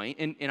reference point,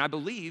 and I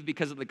believe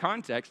because of the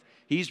context,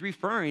 he's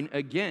referring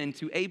again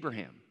to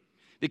Abraham.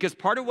 Because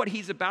part of what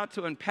he's about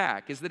to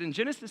unpack is that in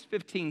Genesis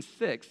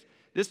 15:6,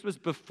 this was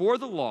before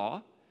the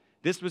law,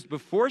 this was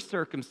before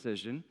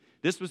circumcision,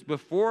 this was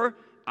before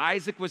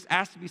Isaac was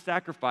asked to be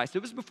sacrificed.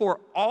 It was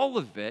before all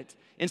of it.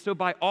 And so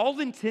by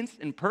all intents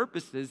and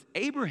purposes,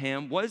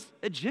 Abraham was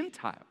a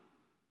Gentile.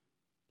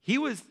 He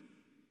was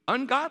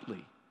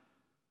ungodly.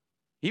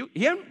 He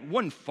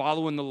wasn't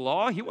following the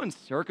law. He wasn't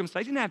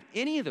circumcised. He didn't have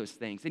any of those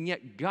things. And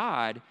yet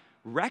God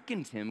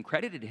reckoned him,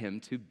 credited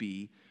him to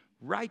be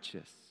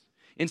righteous.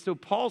 And so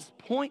Paul's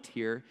point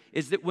here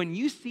is that when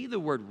you see the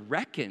word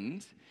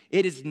reckoned,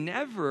 it is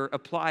never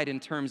applied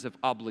in terms of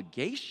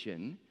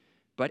obligation,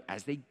 but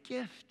as a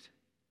gift.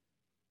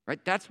 Right?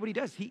 That's what he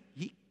does.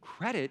 He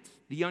credits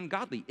the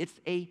ungodly. It's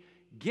a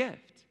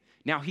gift.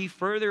 Now, he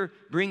further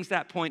brings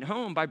that point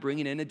home by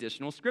bringing in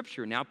additional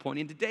scripture, now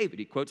pointing to David.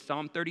 He quotes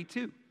Psalm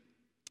 32.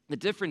 The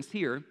difference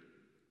here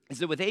is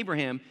that with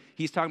Abraham,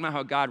 he's talking about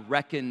how God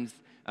reckons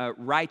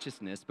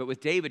righteousness, but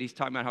with David, he's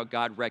talking about how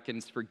God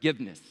reckons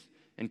forgiveness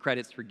and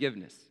credits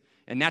forgiveness.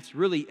 And that's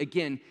really,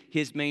 again,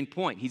 his main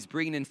point. He's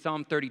bringing in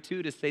Psalm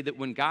 32 to say that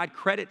when God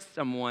credits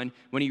someone,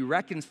 when he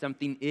reckons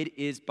something, it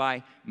is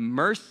by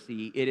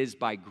mercy, it is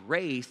by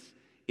grace,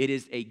 It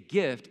is a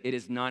gift. It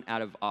is not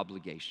out of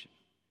obligation.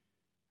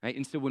 Right?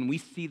 And so when we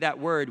see that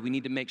word, we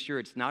need to make sure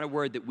it's not a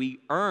word that we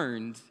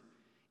earned.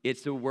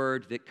 It's a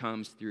word that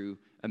comes through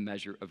a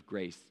measure of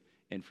grace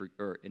and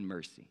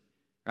mercy.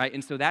 Right?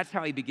 And so that's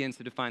how he begins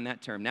to define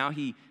that term. Now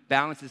he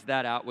balances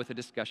that out with a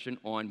discussion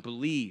on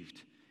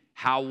believed.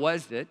 How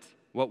was it?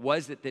 What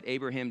was it that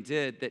Abraham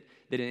did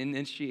that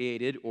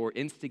initiated or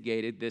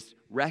instigated this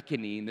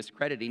reckoning, this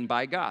crediting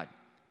by God?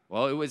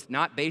 Well, it was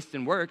not based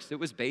in works. It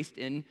was based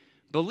in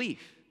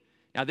belief.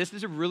 Now, this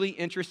is a really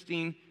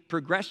interesting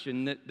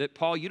progression that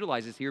Paul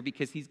utilizes here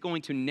because he's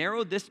going to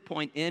narrow this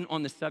point in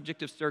on the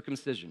subject of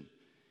circumcision.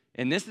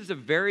 And this is a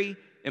very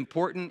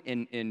important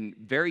and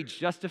very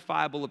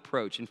justifiable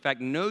approach. In fact,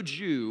 no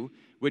Jew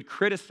would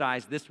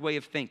criticize this way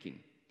of thinking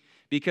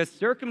because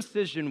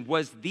circumcision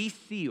was the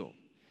seal.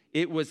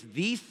 It was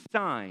the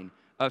sign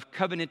of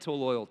covenantal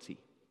loyalty,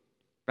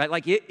 right?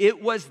 Like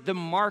it was the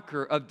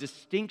marker of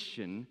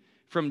distinction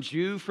from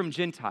Jew from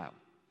Gentile,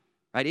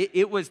 right?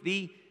 It was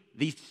the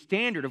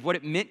standard of what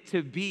it meant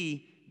to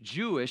be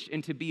Jewish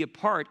and to be a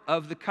part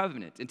of the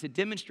covenant and to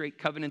demonstrate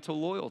covenantal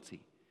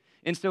loyalty.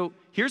 And so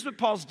here's what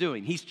Paul's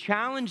doing. He's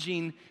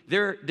challenging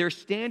their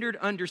standard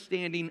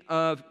understanding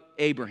of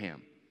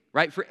Abraham,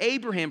 right? For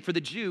Abraham, for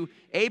the Jew,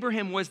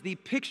 Abraham was the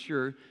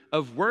picture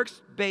of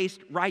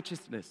works-based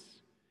righteousness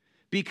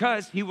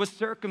because he was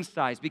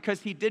circumcised,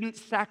 because he didn't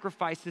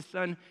sacrifice his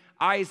son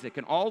Isaac,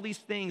 and all these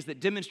things that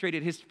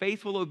demonstrated his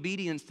faithful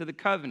obedience to the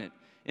covenant.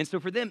 And so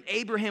for them,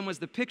 Abraham was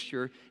the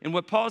picture. And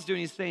what Paul's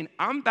doing is saying,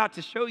 I'm about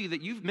to show you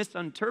that you've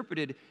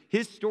misinterpreted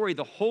his story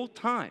the whole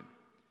time,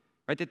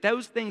 right? That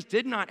those things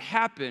did not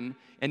happen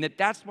and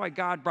that's why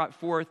God brought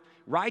forth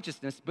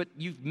righteousness, but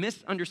you've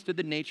misunderstood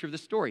the nature of the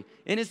story.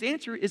 And his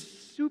answer is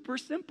super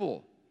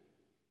simple.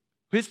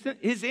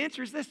 His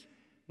answer is this: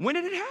 when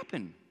did it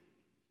happen?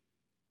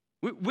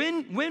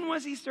 When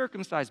was he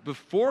circumcised?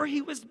 Before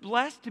he was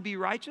blessed to be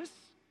righteous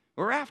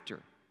or after?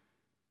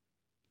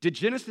 Did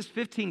Genesis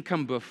 15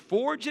 come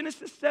before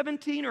Genesis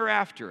 17 or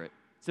after it?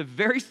 It's a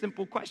very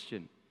simple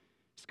question.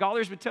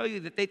 Scholars would tell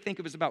you that they think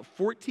it was about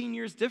 14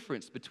 years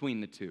difference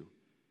between the two.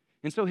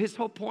 And so his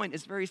whole point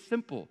is very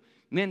simple.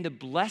 Man, the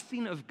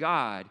blessing of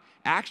God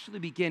actually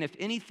began, if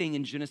anything,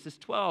 in Genesis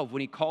 12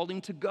 when he called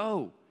him to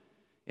go.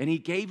 And he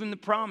gave him the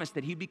promise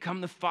that he'd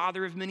become the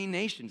father of many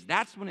nations.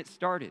 That's when it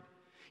started.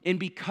 And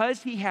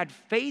because he had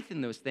faith in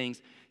those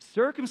things,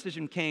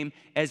 circumcision came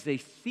as a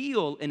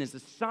seal and as a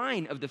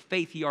sign of the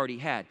faith he already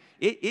had.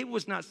 It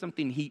was not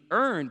something he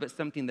earned, but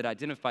something that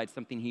identified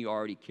something he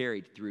already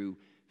carried through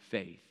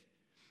faith.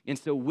 And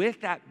so with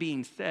that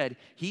being said,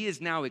 he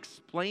is now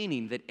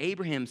explaining that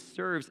Abraham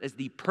serves as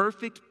the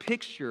perfect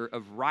picture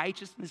of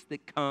righteousness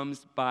that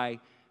comes by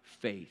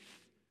faith.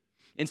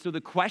 And so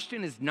the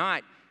question is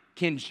not,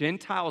 can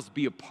Gentiles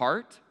be a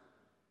part?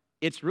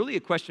 It's really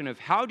a question of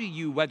how do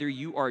you, whether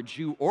you are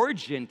Jew or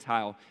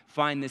Gentile,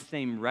 find the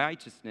same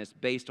righteousness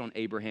based on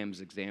Abraham's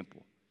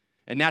example.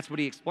 And that's what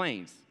he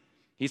explains.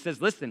 He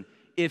says, listen,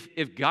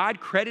 if God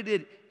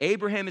credited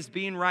Abraham as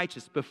being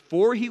righteous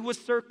before he was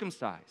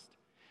circumcised,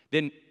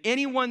 then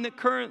anyone that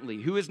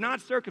currently, who is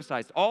not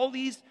circumcised, all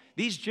these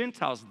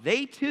Gentiles,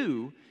 they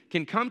too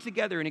can come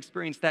together and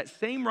experience that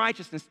same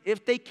righteousness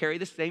if they carry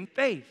the same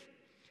faith.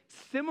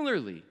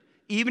 Similarly,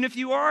 even if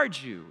you are a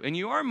Jew and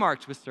you are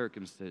marked with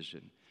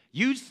circumcision,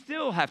 you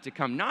still have to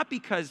come, not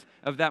because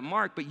of that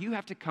mark, but you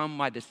have to come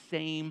by the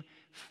same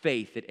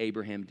faith that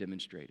Abraham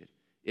demonstrated.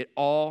 It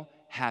all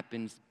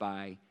happens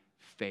by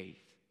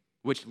faith,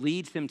 which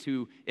leads him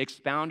to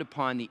expound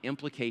upon the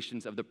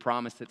implications of the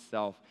promise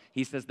itself.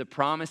 He says the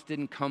promise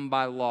didn't come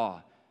by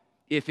law.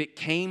 If it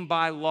came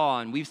by law,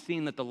 and we've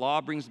seen that the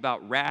law brings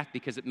about wrath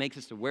because it makes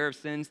us aware of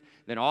sins,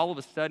 then all of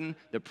a sudden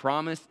the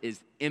promise is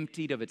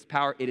emptied of its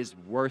power. It is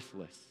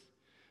worthless.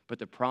 But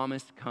the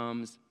promise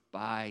comes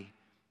by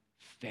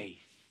faith.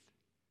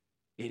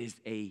 It is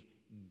a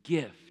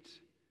gift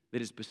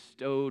that is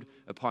bestowed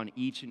upon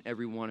each and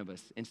every one of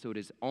us. And so it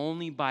is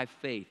only by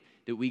faith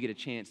that we get a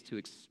chance to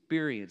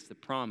experience the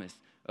promise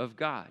of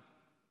God.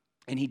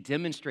 And he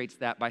demonstrates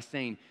that by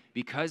saying,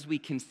 because we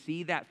can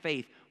see that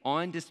faith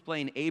on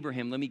display in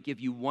Abraham, let me give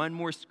you one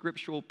more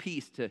scriptural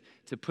piece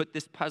to put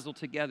this puzzle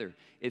together.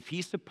 If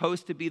he's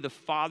supposed to be the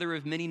father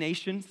of many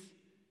nations,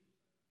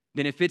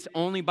 then if it's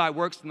only by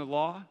works in the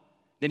law,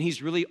 then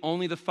he's really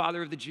only the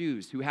father of the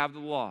Jews who have the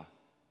law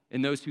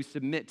and those who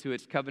submit to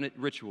its covenant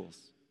rituals.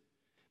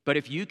 But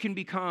if you can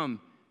become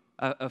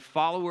a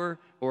follower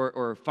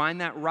or find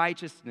that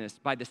righteousness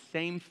by the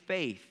same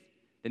faith,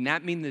 then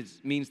that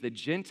means the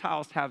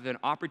Gentiles have an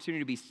opportunity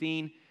to be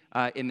seen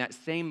in that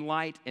same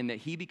light, and that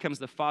he becomes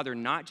the father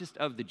not just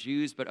of the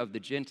Jews, but of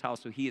the Gentiles.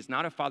 So he is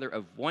not a father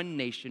of one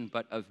nation,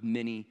 but of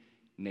many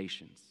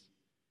nations.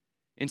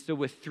 And so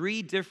with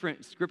 3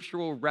 different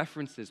scriptural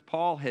references,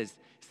 Paul has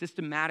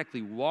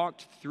systematically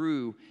walked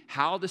through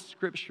how the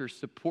scripture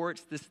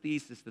supports this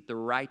thesis that the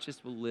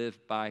righteous will live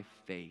by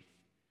faith.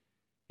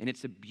 And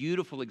it's a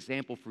beautiful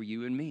example for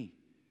you and me.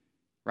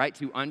 right?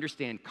 To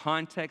understand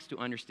context, to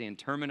understand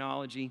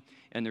terminology.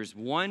 And there's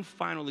one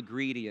final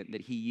ingredient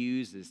that he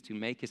uses to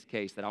make his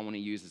case that I want to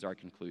use as our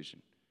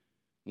conclusion.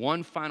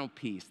 One final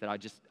piece that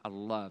I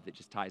love that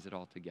just ties it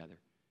all together.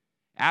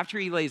 After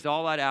he lays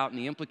all that out and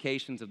the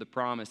implications of the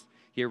promise,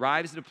 he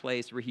arrives at a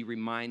place where he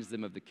reminds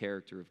them of the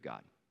character of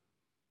God.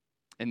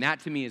 And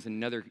that to me is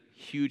another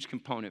huge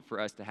component for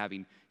us to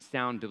having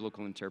sound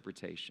biblical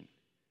interpretation,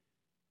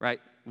 right?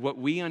 What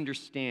we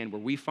understand,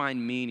 where we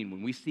find meaning,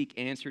 when we seek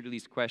answer to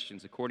these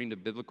questions according to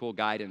biblical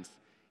guidance,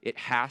 it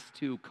has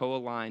to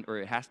co-align or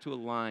it has to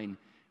align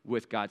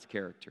with God's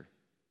character.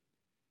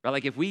 Right?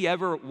 Like if we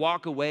ever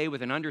walk away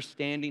with an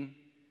understanding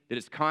that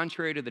is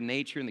contrary to the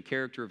nature and the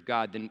character of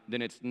God,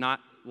 then it's not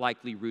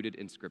likely rooted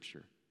in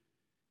Scripture.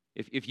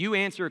 If you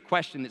answer a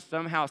question that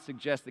somehow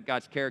suggests that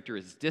God's character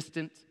is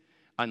distant,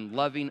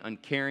 unloving,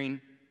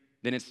 uncaring,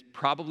 then it's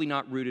probably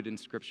not rooted in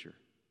Scripture.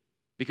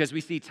 Because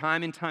we see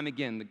time and time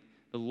again,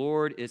 the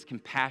Lord is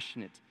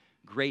compassionate,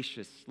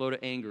 gracious, slow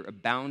to anger,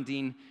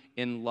 abounding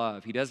in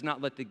love. He does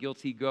not let the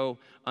guilty go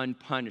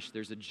unpunished.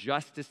 There's a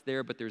justice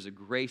there, but there's a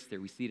grace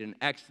there. We see it in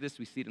Exodus,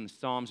 we see it in the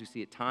Psalms, we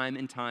see it time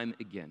and time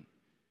again.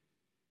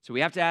 So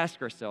we have to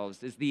ask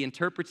ourselves, is the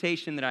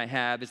interpretation that I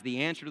have, is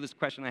the answer to this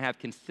question I have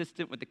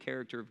consistent with the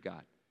character of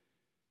God?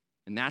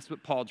 And that's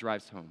what Paul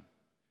drives home.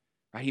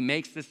 Right? He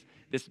makes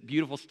this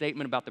beautiful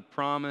statement about the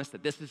promise,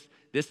 that this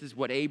is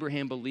what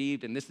Abraham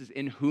believed, and this is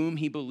in whom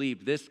he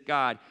believed, this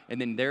God. And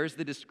then there's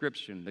the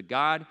description, the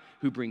God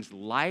who brings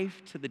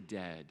life to the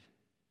dead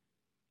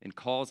and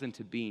calls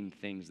into being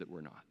things that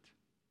were not.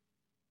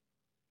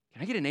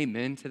 Can I get an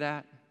amen to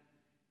that?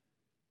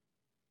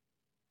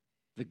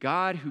 The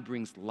God who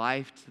brings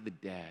life to the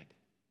dead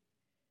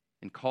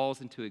and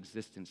calls into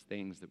existence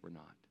things that were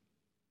not.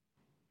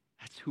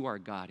 That's who our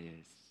God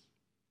is.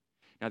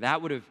 Now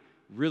that would have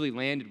really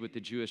landed with the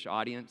Jewish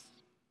audience.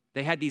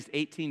 They had these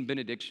 18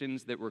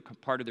 benedictions that were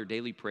part of their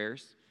daily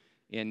prayers.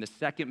 And the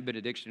second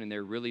benediction in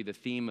there, really the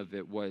theme of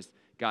it was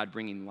God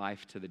bringing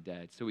life to the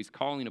dead. So he's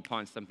calling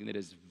upon something that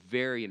is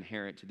very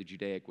inherent to the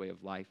Judaic way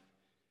of life.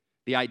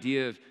 The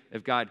idea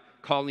of God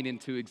calling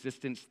into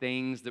existence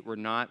things that were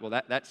not,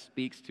 well, that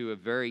speaks to a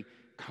very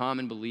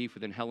common belief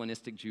within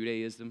Hellenistic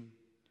Judaism,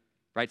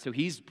 right? So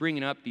he's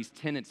bringing up these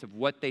tenets of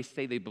what they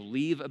say they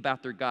believe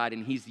about their God,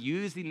 and he's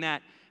using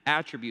that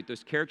attribute,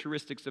 those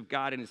characteristics of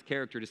God and his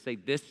character to say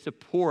this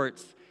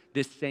supports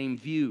this same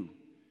view.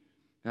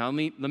 Now,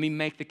 let me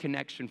make the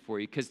connection for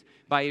you, because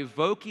by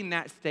evoking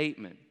that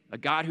statement, a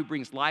God who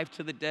brings life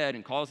to the dead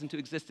and calls into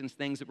existence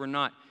things that were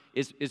not,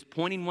 is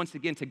pointing once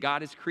again to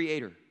God as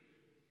creator.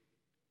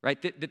 Right?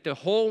 That the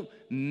whole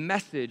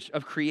message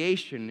of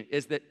creation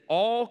is that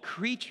all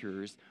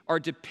creatures are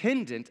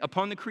dependent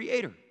upon the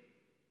Creator.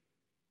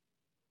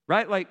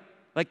 Right? Like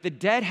the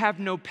dead have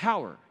no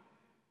power.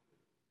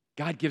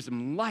 God gives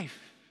them life.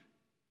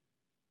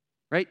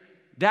 Right?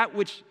 That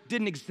which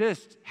didn't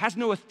exist has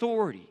no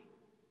authority.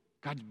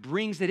 God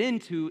brings it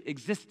into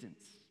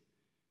existence.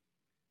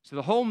 So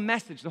the whole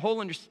message, the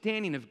whole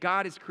understanding of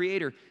God as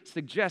Creator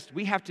suggests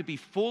we have to be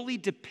fully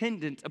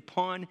dependent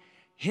upon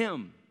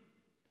Him.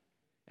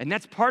 And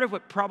that's part of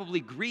what probably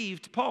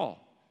grieved Paul,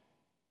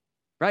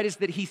 right? Is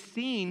that he's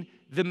seen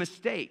the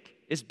mistake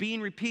is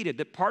being repeated.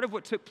 That part of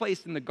what took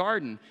place in the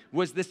garden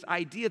was this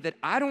idea that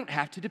I don't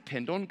have to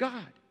depend on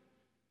God.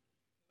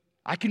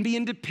 I can be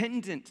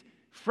independent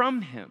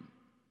from Him.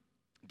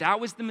 That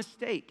was the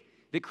mistake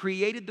that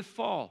created the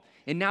fall.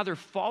 And now they're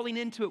falling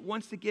into it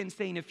once again,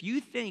 saying, if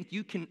you think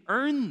you can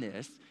earn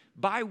this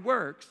by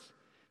works,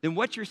 then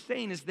what you're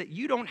saying is that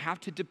you don't have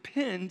to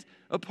depend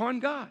upon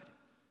God.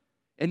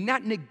 And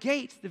that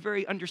negates the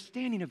very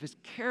understanding of His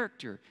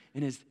character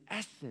and His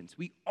essence.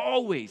 We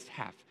always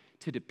have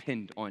to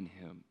depend on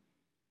Him.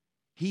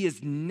 He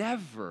is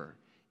never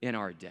in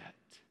our debt.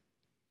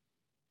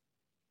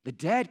 The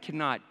dead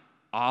cannot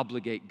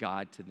obligate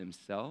God to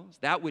themselves.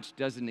 That which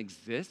doesn't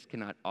exist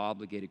cannot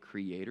obligate a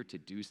creator to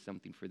do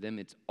something for them.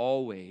 It's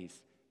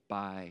always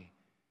by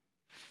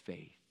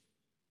faith.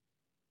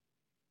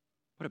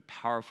 What a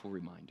powerful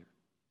reminder.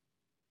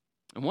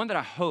 And one that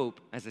I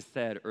hope, as I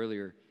said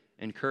earlier,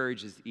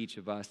 encourages each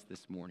of us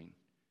this morning,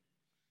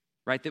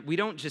 right? That we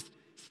don't just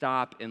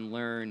stop and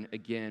learn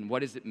again, what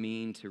does it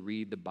mean to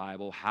read the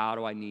Bible? How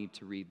do I need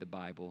to read the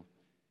Bible?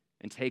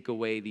 And take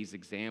away these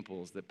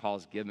examples that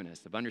Paul's given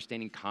us of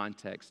understanding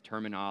context,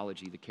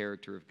 terminology, the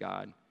character of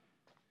God.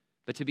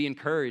 But to be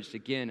encouraged,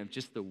 again, of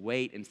just the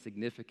weight and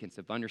significance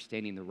of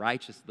understanding the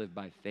righteous live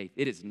by faith.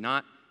 It is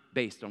not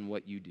based on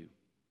what you do.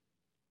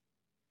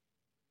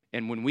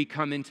 And when we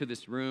come into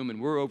this room and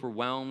we're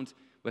overwhelmed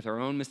with our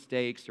own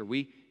mistakes, or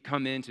we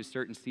come into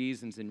certain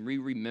seasons and we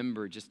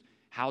remember just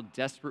how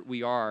desperate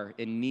we are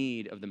in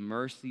need of the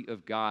mercy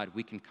of God,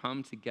 we can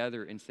come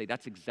together and say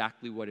that's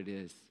exactly what it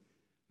is,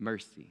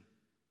 mercy.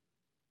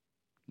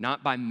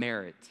 Not by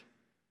merit,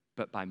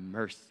 but by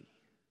mercy.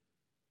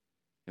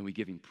 And we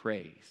give Him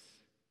praise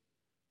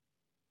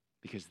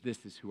because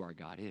this is who our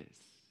God is.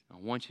 I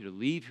want you to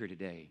leave here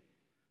today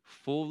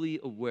fully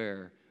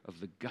aware of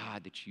the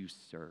God that you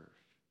serve.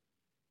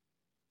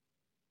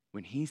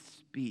 When he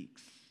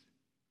speaks,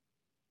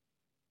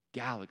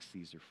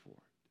 galaxies are formed.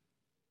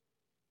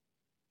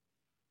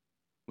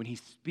 When he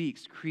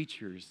speaks,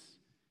 creatures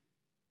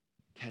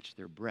catch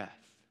their breath.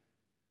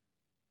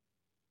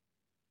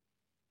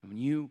 And when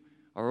you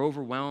are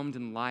overwhelmed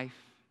in life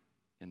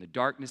and the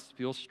darkness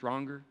feels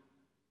stronger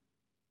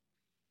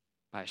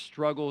by a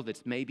struggle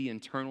that's maybe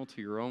internal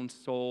to your own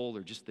soul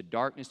or just the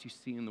darkness you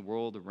see in the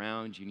world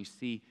around you, and you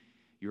see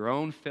your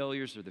own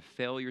failures or the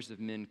failures of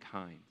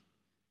mankind,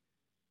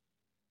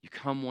 you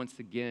come once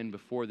again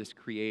before this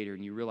Creator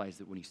and you realize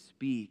that when he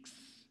speaks,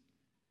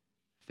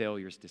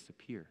 failures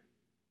disappear.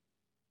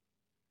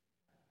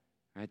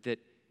 Right? That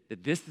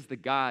this is the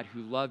God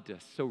who loved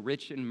us so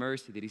rich in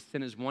mercy that he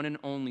sent his one and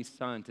only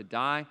Son to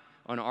die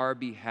on our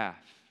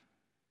behalf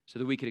so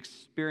that we could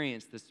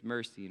experience this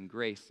mercy and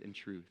grace and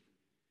truth.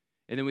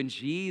 And then when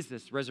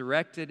Jesus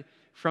resurrected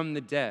from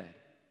the dead,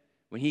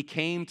 when he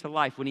came to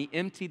life, when he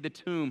emptied the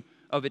tomb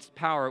of its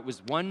power, it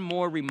was one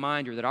more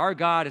reminder that our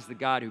God is the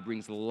God who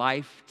brings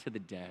life to the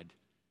dead.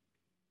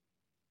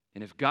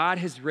 And if God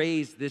has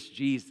raised this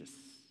Jesus,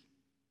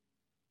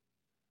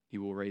 he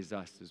will raise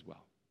us as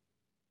well.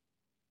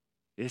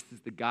 This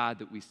is the God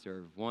that we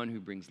serve, one who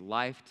brings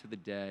life to the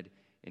dead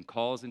and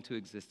calls into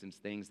existence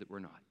things that were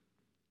not.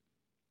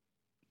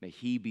 May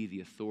he be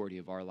the authority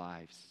of our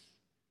lives.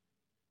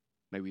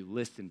 May we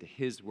listen to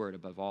his word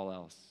above all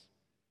else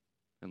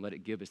and let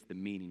it give us the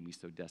meaning we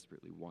so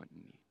desperately want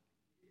and need.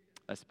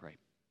 Let's pray.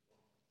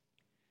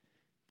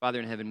 Father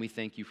in heaven, we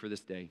thank you for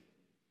this day.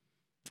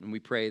 And we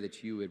pray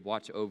that you would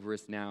watch over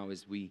us now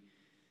as we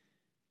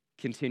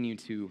continue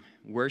to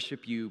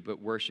worship you,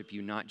 but worship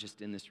you not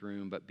just in this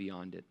room, but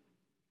beyond it.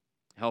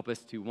 Help us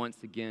to once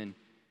again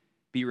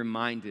be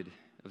reminded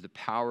of the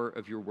power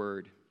of your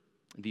word,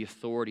 the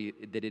authority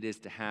that it is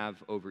to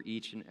have over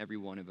each and every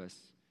one of us,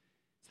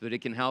 so that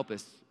it can help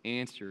us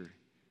answer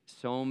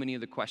so many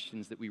of the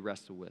questions that we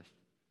wrestle with,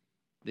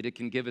 that it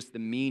can give us the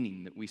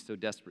meaning that we so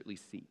desperately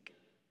seek.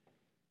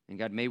 And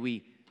God, may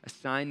we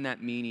assign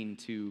that meaning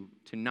to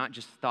not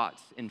just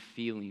thoughts and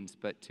feelings,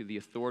 but to the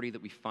authority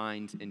that we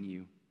find in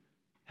you.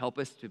 Help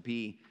us to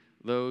be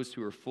those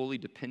who are fully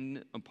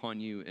dependent upon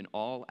you in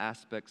all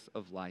aspects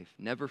of life,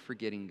 never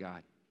forgetting,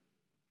 God,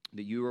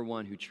 that you are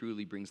one who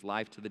truly brings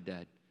life to the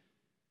dead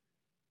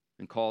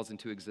and calls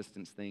into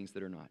existence things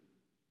that are not.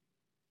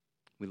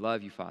 We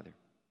love you, Father,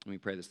 and we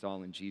pray this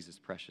all in Jesus'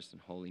 precious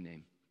and holy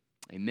name.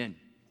 Amen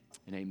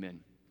and amen.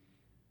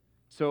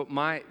 So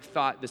my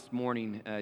thought this morning